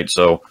Thursday night.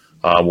 So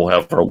we'll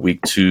have our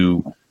week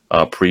 2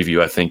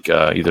 preview, I think,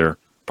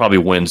 probably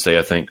Wednesday,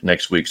 I think,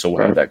 next week. So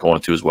we'll have that going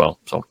too as well.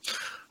 So,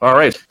 all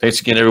right. Thanks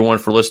again, everyone,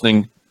 for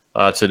listening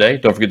today.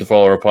 Don't forget to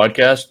follow our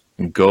podcast.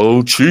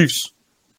 Go Chiefs.